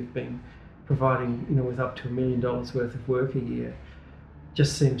you who you've been providing, with up to $1 million worth of work a year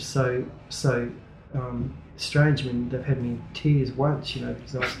just seems so strange. I mean, they've had me in tears once,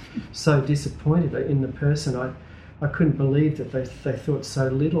 because I was so disappointed in the person. I couldn't believe that they thought so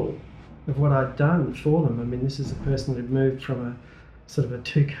little of what I'd done for them. I mean, this is a person that had moved from a sort of a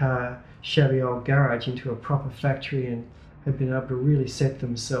 2-car shabby old garage into a proper factory and had been able to really set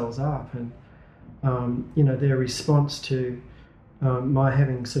themselves up. And, their response to my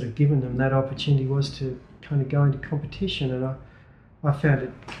having sort of given them that opportunity was to kind of go into competition. And I found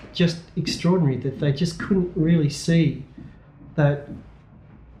it just extraordinary that they just couldn't really see that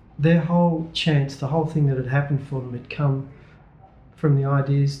their whole chance, the whole thing that had happened for them had come from the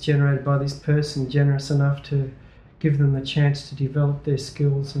ideas generated by this person, generous enough to give them the chance to develop their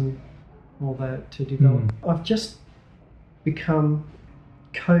skills and all that to develop. I've just become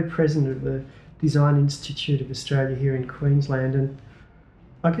co-president of the Design Institute of Australia here in Queensland, and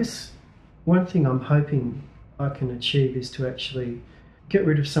I guess one thing I'm hoping I can achieve is to actually get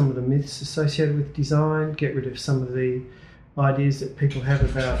rid of some of the myths associated with design, get rid of some of the ideas that people have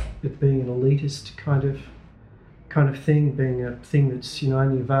about it being an elitist kind of thing, being a thing that's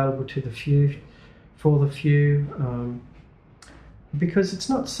only available to the few, for the few, because it's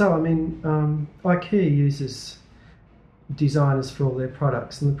not so. I mean, IKEA uses designers for all their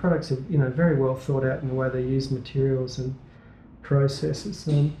products, and the products are very well thought out in the way they use materials and processes.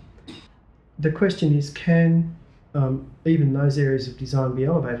 The question is, can even those areas of design be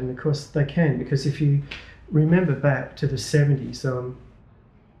elevated? And of course they can, because if you remember back to the 70s,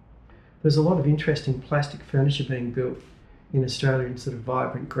 there's a lot of interesting plastic furniture being built in Australia in sort of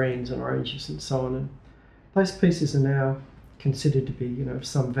vibrant greens and oranges and so on, and those pieces are now considered to be of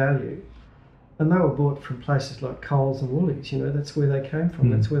some value, and they were bought from places like Coles and Woolies. That's where they came from.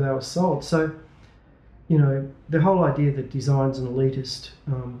 That's where they were sold. So the whole idea that design's an elitist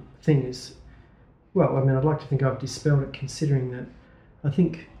thing is, well, I mean, I'd like to think I've dispelled it, considering that I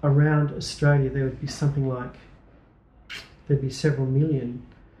think around Australia there would be something like, there'd be several million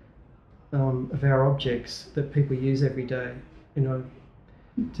of our objects that people use every day.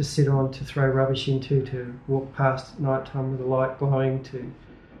 to sit on, to throw rubbish into, to walk past at night time with a light glowing, to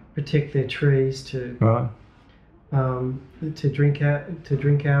protect their trees, to drink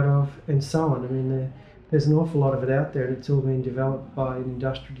out of, and so on. I mean, there's an awful lot of it out there, and it's all been developed by an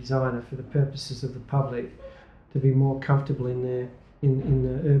industrial designer for the purposes of the public to be more comfortable in the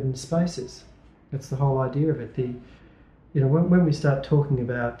urban spaces. That's the whole idea of it. When we start talking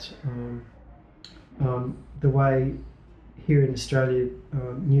about the way here in Australia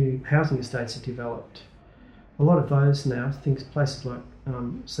new housing estates are developed, a lot of those now, places like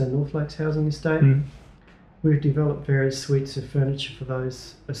say North Lakes Housing Estate, we've developed various suites of furniture for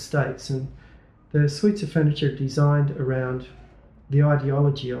those estates, and the suites of furniture are designed around the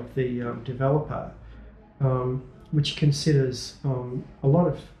ideology of the developer, which considers a lot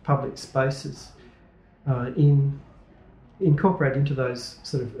of public spaces incorporated into those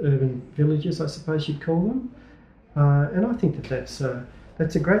sort of urban villages, I suppose you'd call them. And I think that's a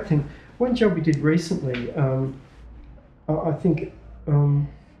great thing. One job we did recently, I think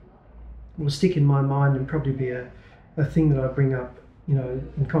will stick in my mind and probably be a thing that I bring up,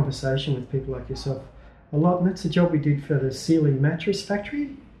 in conversation with people like yourself a lot, and that's a job we did for the Sealy Mattress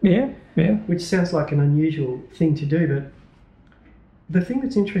Factory. Yeah. Which sounds like an unusual thing to do, but the thing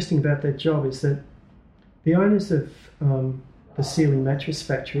that's interesting about that job is that the owners of the Sealy Mattress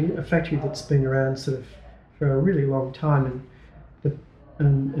Factory, a factory that's been around sort of for a really long time,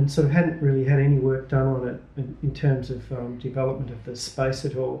 and sort of hadn't really had any work done on it in terms of development of the space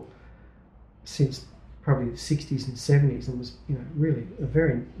at all since probably the 60s and 70s, and was really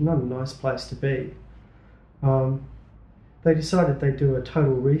not a nice place to be. They decided they'd do a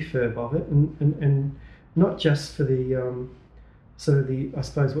total refurb of it, and not just for the sort of the, I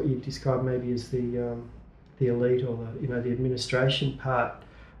suppose what you describe maybe as the elite or the administration part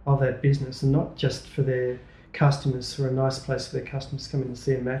of that business, and not just for their customers, for a nice place for their customers to come in and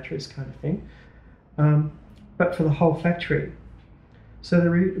see a mattress kind of thing, but for the whole factory. So they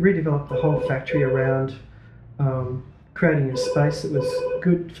redeveloped the whole factory around creating a space that was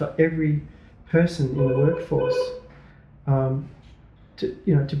good for every person in the workforce,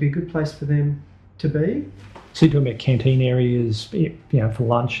 to be a good place for them to be. So you're talking about canteen areas, for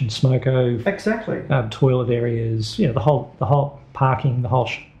lunch and smoko. Exactly. Toilet areas, the whole parking, the whole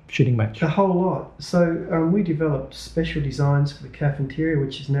shooting match. The whole lot. So we developed special designs for the cafeteria,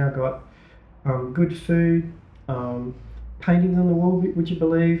 which has now got good food, paintings on the wall, would you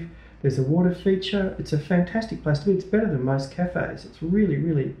believe? There's a water feature. It's a fantastic place to be. It's better than most cafes. It's really,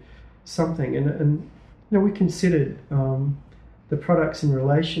 really something. And we considered the products in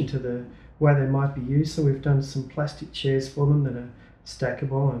relation to the way they might be used. So we've done some plastic chairs for them that are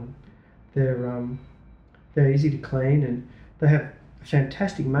stackable, and they're easy to clean, and they have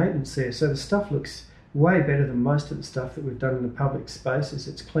fantastic maintenance there. So the stuff looks way better than most of the stuff that we've done in the public spaces.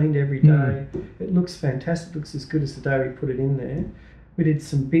 It's cleaned every day. It looks fantastic. It looks as good as the day we put it in there. We did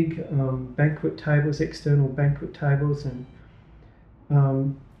some big banquet tables, external banquet tables, and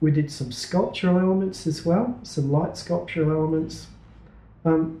we did some sculptural elements as well, some light sculptural elements.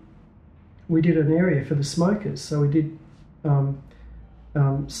 We did an area for the smokers, so we did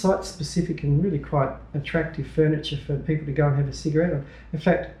site-specific and really quite attractive furniture for people to go and have a cigarette on. In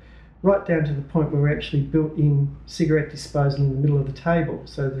fact, right down to the point where we actually built in cigarette disposal in the middle of the table,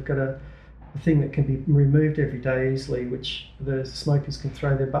 so they've got a thing that can be removed every day easily, which the smokers can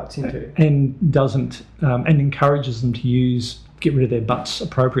throw their butts into. And encourages them to get rid of their butts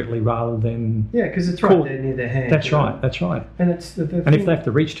appropriately rather than... Yeah, because it's right there near their hand. That's right. And it's if they have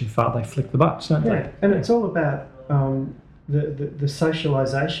to reach too far, they flick the butts, don't they? And it's all about the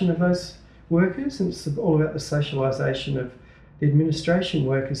socialisation of those workers, and it's all about the socialisation of the administration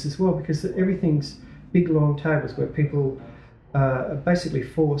workers as well, because everything's big, long tables where people are basically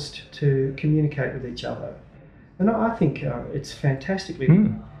forced to communicate with each other. And I think it's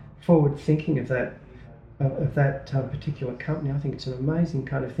fantastically forward-thinking of that particular company. I think it's an amazing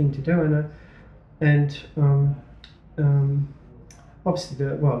kind of thing to do, obviously,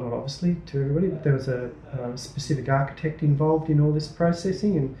 not obviously to everybody, but there was a specific architect involved in all this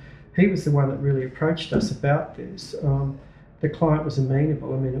processing, and he was the one that really approached us about this. The client was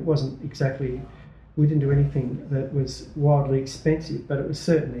amenable. I mean, it wasn't exactly, we didn't do anything that was wildly expensive, but it was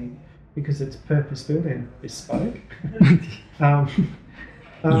certainly, because it's purpose-built and bespoke. But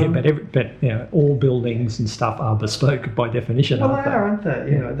all buildings and stuff are bespoke by definition. Well, aren't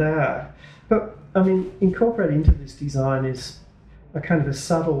they? They are. But I mean, incorporated into this design is a kind of a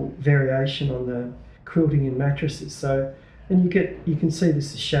subtle variation on the quilting in mattresses. So, and you can see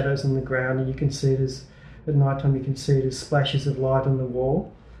this as shadows on the ground, and you can see it as at night time. You can see it as splashes of light on the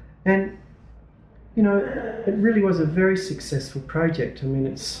wall, and You know, it really was a very successful project. I mean,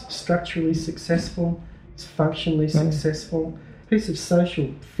 it's structurally successful, it's functionally successful. A piece of social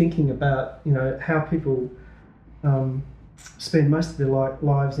thinking about, you know, how people spend most of their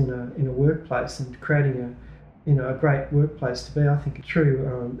lives in a workplace and creating a great workplace to be. I think a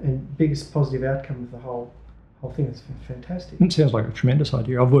true and biggest positive outcome of the whole thing is fantastic. It sounds like a tremendous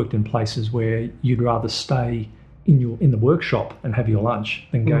idea. I've worked in places where you'd rather stay in the workshop and have your lunch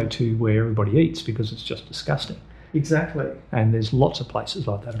than go to where everybody eats, because it's just disgusting. Exactly. And there's lots of places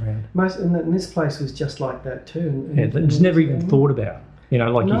like that around. And this place was just like that too. It's never even thought about. You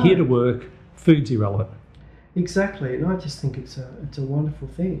know, like you're here to work, food's irrelevant. Exactly, and I just think it's a wonderful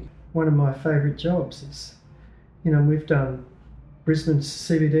thing. One of my favourite jobs is, you know, we've done Brisbane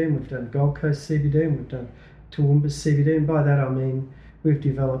CBD, and we've done Gold Coast CBD, and we've done Toowoomba CBD, and by that I mean we've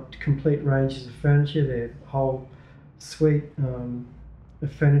developed complete ranges of furniture. They're whole suite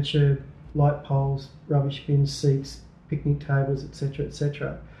of furniture, light poles, rubbish bins, seats, picnic tables, etc.,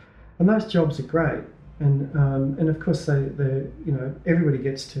 etc. And those jobs are great, and of course they you know, everybody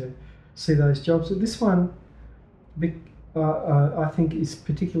gets to see those jobs. But this one, I think, is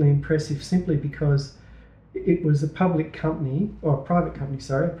particularly impressive simply because it was a public company, or a private company,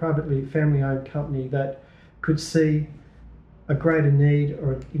 sorry, a privately family-owned company that could see a greater need,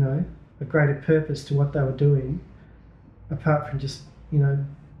 or, you know, a greater purpose to what they were doing, apart from just, you know,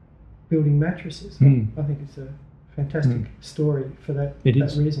 building mattresses. I think it's a fantastic story for that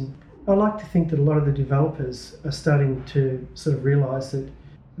reason. I like to think that a lot of the developers are starting to sort of realise that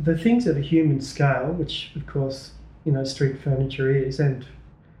the things at a human scale, which of course, you know, street furniture is, and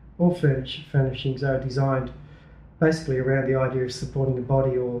all furnishings are designed basically around the idea of supporting the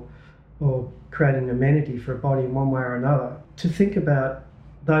body or creating amenity for a body in one way or another. To think about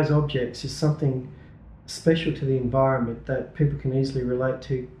those objects as something special to the environment that people can easily relate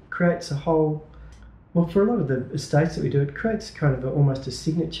to creates a whole, well, for a lot of the estates that we do, it creates kind of almost a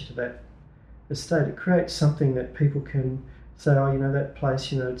signature to that estate. It creates something that people can say, oh, you know, that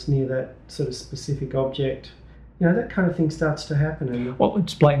place, you know, it's near that sort of specific object. You know, that kind of thing starts to happen. And well,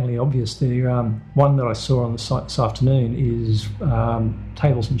 it's blatantly obvious. The one that I saw on the site this afternoon is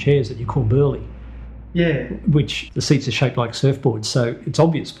tables and chairs that you call burley. Yeah. Which the seats are shaped like surfboards, so it's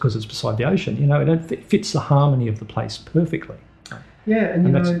obvious because it's beside the ocean. You know, it fits the harmony of the place perfectly. Yeah,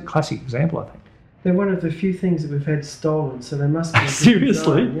 and that's a classic example, I think. They're one of the few things that we've had stolen, so they must be.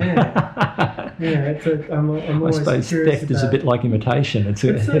 Seriously? Yeah. Yeah, I'm always I suppose curious theft is a bit like imitation.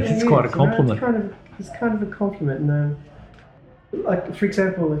 It's quite a compliment. You know, it's kind of a compliment. And, like, for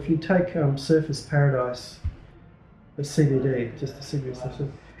example, if you take Surfers Paradise, the CBD, just the CBD stuff,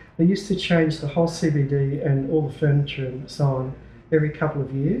 they used to change the whole CBD and all the furniture and so on every couple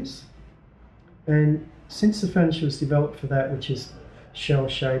of years. And since the furniture was developed for that, which is shell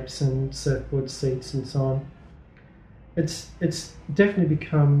shapes and surfboard seats and so on, it's definitely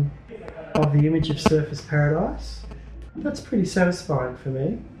become of the image of Surfers Paradise. That's pretty satisfying for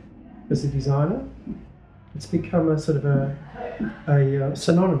me as a designer. It's become a sort of a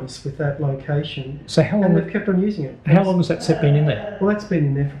synonymous with that location. So how long? And they've kept on using it. How long has that set been in there? Well, that's been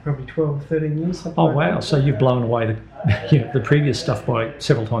in there for probably 12 or 13 years. Oh, wow. So you've blown away the previous stuff by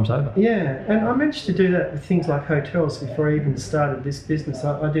several times over. Yeah, and I managed to do that with things like hotels before I even started this business.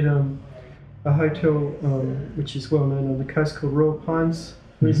 I did a hotel which is well known on the coast called Royal Pines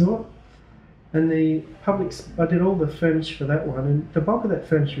Resort. And I did all the furniture for that one, and the bulk of that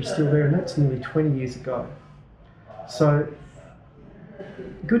furniture is still there, and that's nearly 20 years ago. So,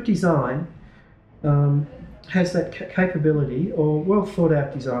 good design has that capability, or well thought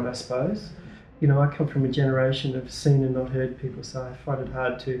out design, I suppose. You know, I come from a generation of seen and not heard people, so I find it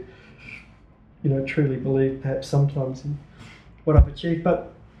hard to, you know, truly believe perhaps sometimes in what I've achieved.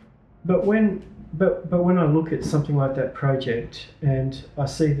 But when I look at something like that project, and I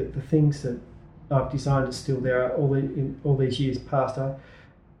see that the things that I've designed are still there in all these years past, I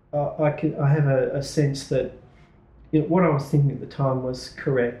have a sense that, you know, what I was thinking at the time was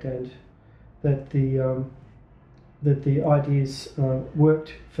correct, and that the ideas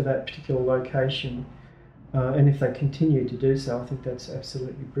worked for that particular location, and if they continue to do so, I think that's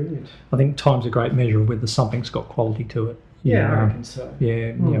absolutely brilliant. I think time's a great measure of whether something's got quality to it. Yeah, I reckon so. Yeah,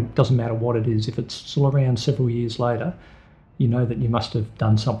 you know, it doesn't matter what it is. If it's still around several years later, you know that you must have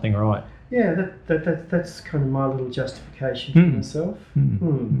done something right. Yeah, that's kind of my little justification for myself.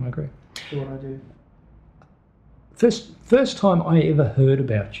 I agree. For what I do. First time I ever heard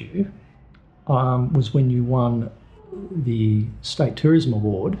about you was when you won the State Tourism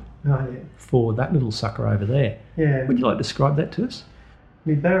Award for that little sucker over there. Yeah. Would you like to describe that to us?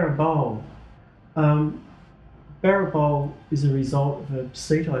 Me Barra Bowl. Barra Bowl is a result of a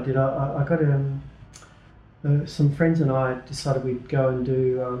seat I did. I got some friends and I decided we'd go and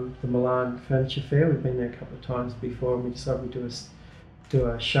do the Milan Furniture Fair. We'd been there a couple of times before, and we decided we'd do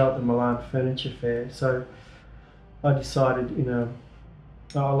a show at the Milan Furniture Fair. So I decided,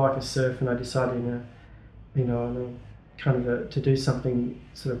 I like a surf, and I decided, to do something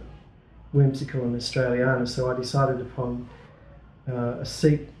sort of whimsical and Australiana. So I decided upon a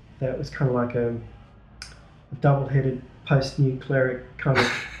seat that was kind of like a double-headed post-nuclearic kind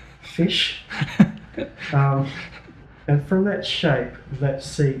of fish. And from that shape of that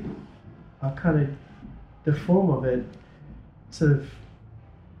seat, the form of it sort of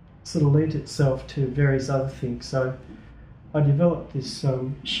lent itself to various other things. So I developed this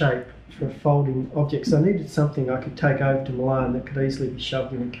shape for a folding object. So I needed something I could take over to Milan that could easily be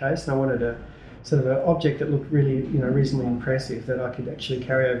shoved in a case, and I wanted a sort of an object that looked really, reasonably impressive that I could actually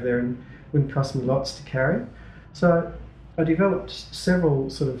carry over there and wouldn't cost me lots to carry. So I developed several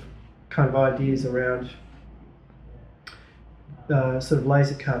sort of kind of ideas around sort of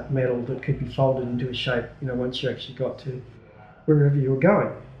laser cut metal that could be folded into a shape, once you actually got to wherever you were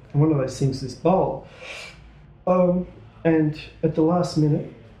going. And one of those things is this bowl. And at the last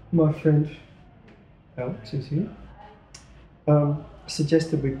minute, my friend Alex, who's here,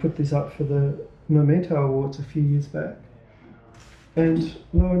 suggested we put this up for the Memento Awards a few years back. And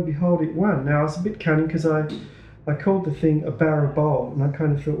lo and behold, it won. Now, I was a bit cunning because I called the thing a Barra bowl, and I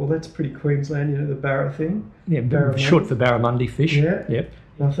kind of thought, well, that's pretty Queensland, the Barra thing. Yeah, short for barramundi fish. Yeah. Yep.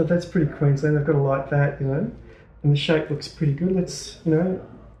 And I thought, that's pretty Queensland, I've got to like that, and the shape looks pretty good. Let's,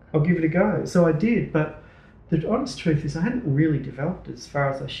 I'll give it a go. So I did, but the honest truth is I hadn't really developed it as far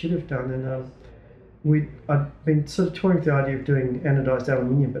as I should have done, and I'd been sort of toying with the idea of doing anodised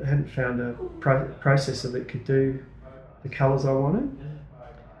aluminium, but hadn't found a processor that could do the colours I wanted.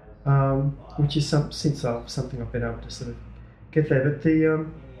 Which is something I've been able to sort of get there. But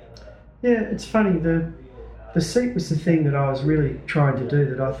it's funny, the seat was the thing that I was really trying to do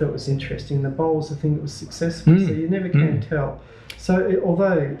that I thought was interesting. The bowl was the thing that was successful, so you never can tell. So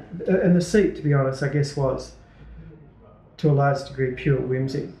and the seat, to be honest, I guess was to a large degree pure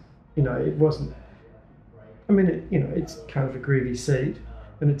whimsy. It wasn't, it's kind of a groovy seat,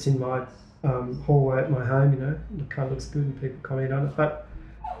 and it's in my hallway at my home, it kind of looks good and people comment on it, but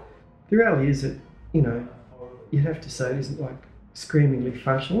the reality is that, you'd have to say it isn't like screamingly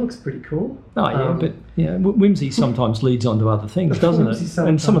functional. It looks pretty cool. Oh, yeah, but whimsy sometimes leads on to other things, doesn't it?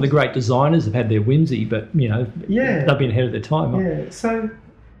 And some of the great designers have had their whimsy, but, they've been ahead of their time. Yeah, so,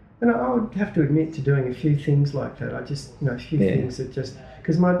 and I would have to admit to doing a few things like that. I just, a few things that just,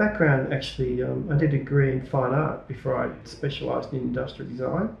 because my background actually, I did a degree in fine art before I specialised in industrial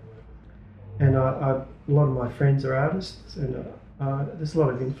design. And a lot of my friends are artists, and there's a lot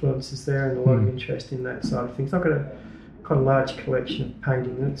of influences there and a lot of interest in that side of things. I've got quite a large collection of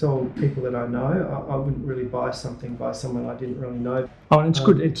painting, and it's all people that I know. I wouldn't really buy something by someone I didn't really know. Oh, and it's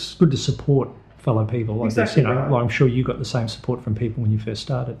good. It's good to support fellow people like exactly this. Right. Well, I'm sure you got the same support from people when you first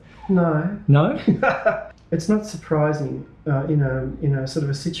started. No. No? It's not surprising in a sort of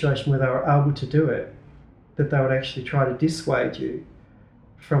a situation where they were able to do it, that they would actually try to dissuade you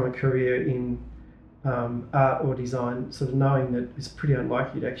from a career in art or design, sort of knowing that it's pretty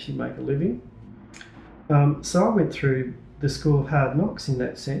unlikely to actually make a living. So I went through the school of hard knocks in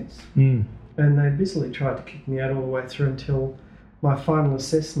that sense, and they busily tried to kick me out all the way through until my final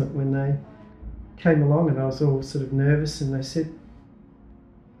assessment, when they came along and I was all sort of nervous, and they said,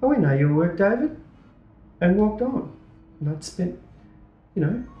 "Oh, we know your work, David," and walked on. And I'd spent,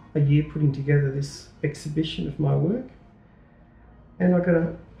 a year putting together this exhibition of my work, and I got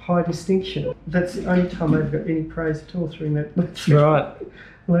a high distinction. That's the only time I ever got any praise at all during that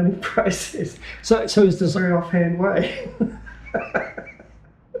learning process. So is a very offhand way.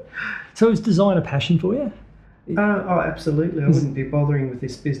 So is design a passion for you? Oh, absolutely. I wouldn't be bothering with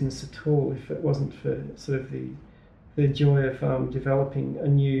this business at all if it wasn't for sort of the joy of developing a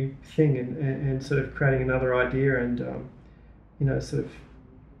new thing and sort of creating another idea and sort of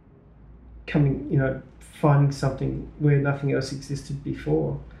coming, finding something where nothing else existed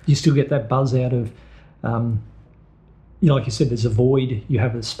before. You still get that buzz out of, like you said, there's a void, you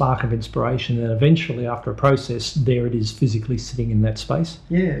have a spark of inspiration, and eventually after a process, there it is physically sitting in that space.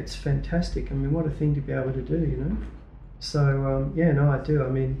 Yeah, it's fantastic. I mean, what a thing to be able to do, So, I do. I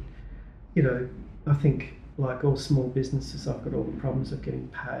mean, I think like all small businesses, I've got all the problems of getting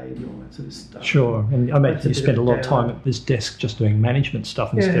paid and all that sort of stuff. Sure, and I mean, you spend a lot of time at this desk just doing management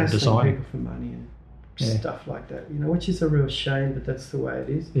stuff instead of designing. People for money and stuff like that, which is a real shame, but that's the way it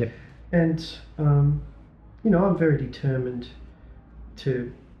is. Yep. And, I'm very determined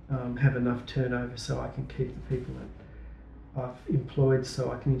to have enough turnover so I can keep the people that I've employed,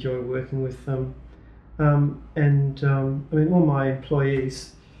 so I can enjoy working with them. I mean, all my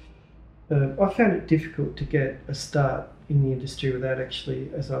employees, I found it difficult to get a start in the industry without actually,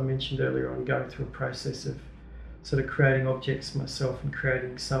 as I mentioned earlier on, going through a process of sort of creating objects myself and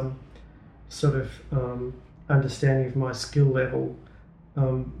creating some sort of understanding of my skill level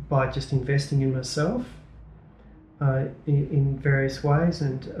by just investing in myself in various ways.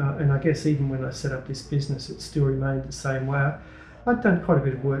 And I guess even when I set up this business, it still remained the same way. I'd done quite a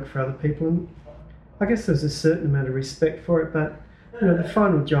bit of work for other people, and I guess there's a certain amount of respect for it, but the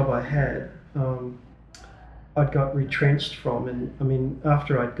final job I had, I'd got retrenched from, and I mean,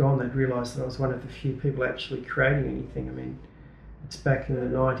 after I'd gone, they'd realised that I was one of the few people actually creating anything. I mean, it's back in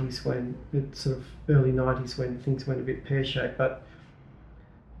the 90s early 90s when things went a bit pear-shaped, but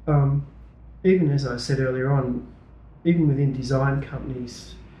even as I said earlier on, even within design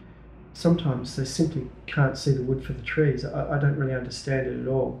companies, sometimes they simply can't see the wood for the trees. I don't really understand it at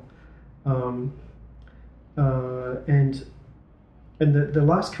all. And the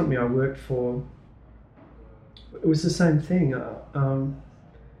last company I worked for, it was the same thing.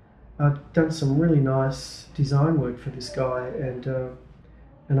 I'd done some really nice design work for this guy, and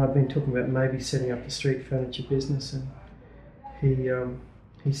I'd been talking about maybe setting up a street furniture business, and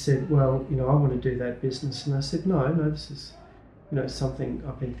he said, well, I want to do that business. And I said, no, this is something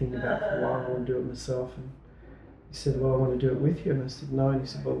I've been thinking about for a while. I want to do it myself. And he said, well, I want to do it with you. And I said, no. And he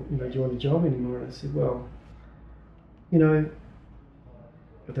said, well, do you want a job anymore? And I said, well,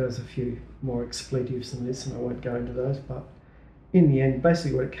 but there was a few more expletives than this, and I won't go into those. But in the end,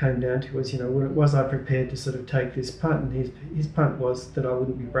 basically what it came down to was, was I prepared to sort of take this punt? And his punt was that I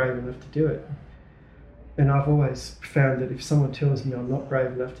wouldn't be brave enough to do it. And I've always found that if someone tells me I'm not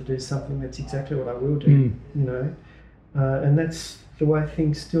brave enough to do something, that's exactly what I will do, and that's the way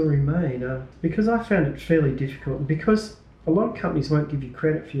things still remain. Because I found it fairly difficult, and because a lot of companies won't give you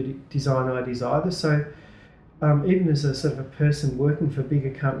credit for your design ideas either. So even as a sort of a person working for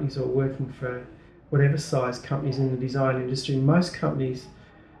bigger companies or working for whatever size companies in the design industry, most companies,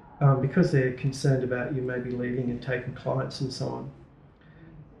 because they're concerned about you maybe leaving and taking clients and so on,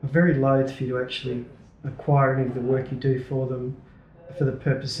 are very loath for you to actually acquire any of the work you do for them for the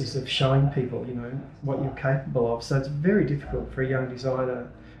purposes of showing people, what you're capable of. So it's very difficult for a young designer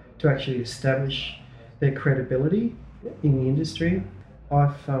to actually establish their credibility in the industry.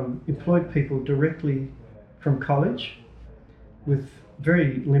 I've employed people directly from college with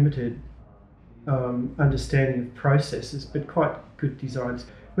very limited understanding of processes, but quite good designs,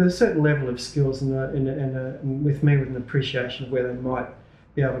 with a certain level of skills and with me with an appreciation of where they might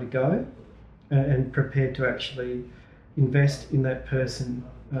be able to go, and prepared to actually invest in that person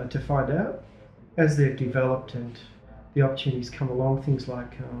to find out as they've developed and the opportunities come along, things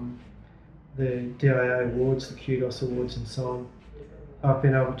like the DIA awards, the Kudos awards and so on. I've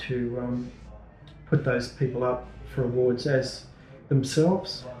been able to put those people up for awards as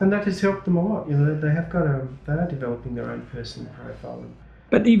themselves, and that has helped them a lot. They are developing their own personal profile.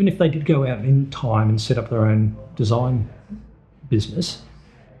 But even if they did go out in time and set up their own design business,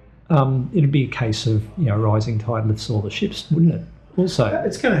 it'd be a case of rising tide lifts all the ships, wouldn't it? Also,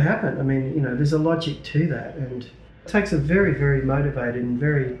 it's going to happen. I mean, there's a logic to that, and it takes a very, very motivated and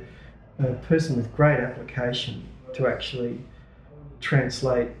very person with great application to actually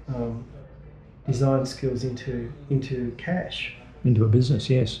translate design skills into cash. Into a business,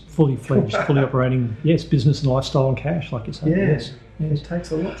 yes, fully fledged, fully operating, yes, business and lifestyle and cash, like you say. Yeah, yes. It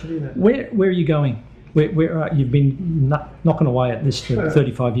takes a lot to do that. Where are you going? Where you've been knocking away at this for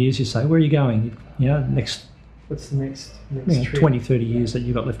 35 years, you say. Where are you going? Next. What's the next trip? 20, 30 years that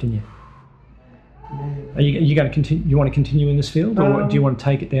you've got left in you. Yeah. Are you going to continue? You want to continue in this field, or do you want to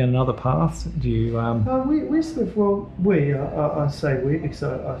take it down another path? Do you? We sort of I say we because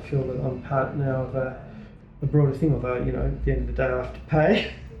I feel that I'm part now of a broader thing. Although at the end of the day I have to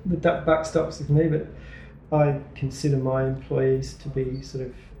pay. The buck stops with me, but I consider my employees to be sort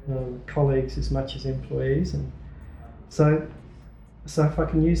of colleagues as much as employees, and so if I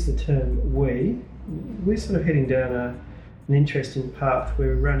can use the term we're sort of heading down an interesting path.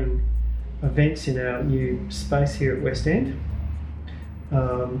 We're running events in our new space here at West End,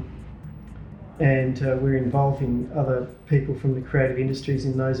 and we're involving other people from the creative industries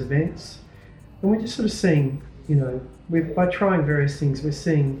in those events, and we're just sort of seeing, by trying various things, we're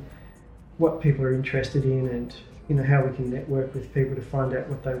seeing what people are interested in, and how we can network with people to find out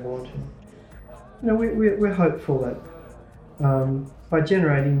what they want. And, we're hopeful that by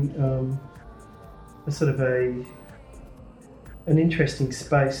generating a sort of an interesting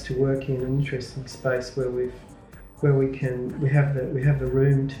space to work in, an interesting space where we have the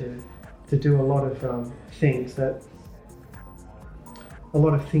room to do a lot of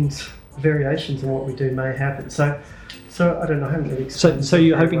things variations on what we do may happen. So I don't know. I haven't really So explained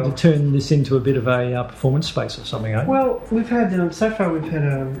you're very hoping well. to turn this into a bit of a performance space or something, eh? Well, we've had so far we've had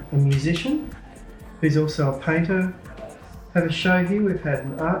a musician who's also a painter have a show here. We've had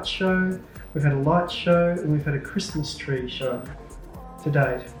an art show, we've had a light show, and we've had a Christmas tree show to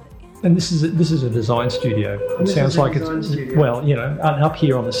date. And this is a design studio. It This sounds is a like design it's studio. well, you know, up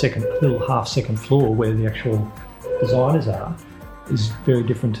here on the little second floor where the actual designers are, is very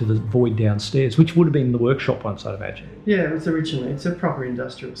different to the void downstairs, which would have been the workshop once, I'd imagine. Yeah, it's a proper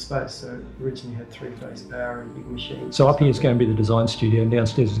industrial space. So it originally had 3-phase power and big machines. So up here is going to be the design studio, and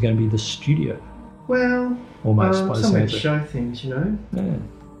downstairs is going to be the studio. Well, Almost, by the somewhere to sounds of it. show things, you know. Yeah.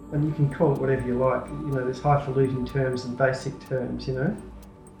 And you can call it whatever you like. You know, there's highfalutin terms and basic terms. You know,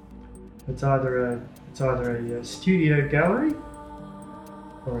 it's either a studio gallery,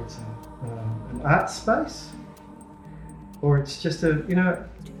 or it's an art space, or it's just a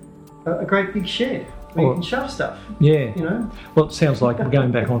great big shed where you can shove stuff. Yeah. You know. Well, it sounds like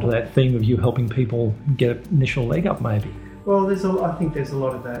going back onto that theme of you helping people get an initial leg up, maybe. Well, I think there's a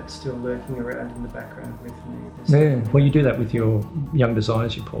lot of that still lurking around in the background with me. Yeah. Well, you do that with your young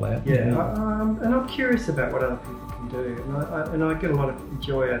designers you pull out. Yeah, and I'm curious about what other people can do, and I get a lot of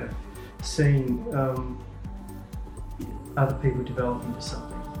joy out of seeing other people develop into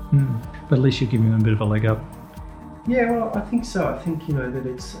something. But at least you're giving them a bit of a leg up. Yeah, well, I think so. I think that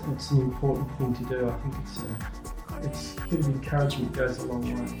it's an important thing to do. I think it's a bit of encouragement goes a long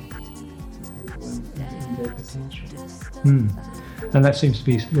way to people and their potential. And that seems to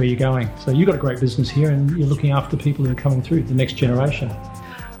be where you're going. So you've got a great business here, and you're looking after the people who are coming through, the next generation.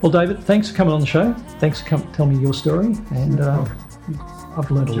 Well, David, thanks for coming on the show. Thanks for telling me your story, and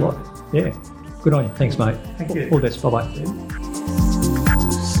I've learned a lot. Yeah, good on you. Thanks, mate. Thank you. All the best. Bye-bye.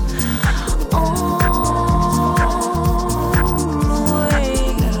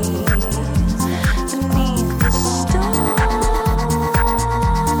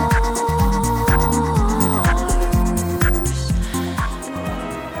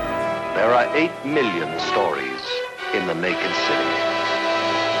 There are 8 million stories in the naked city.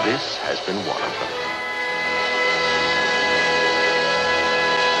 This has been one of them.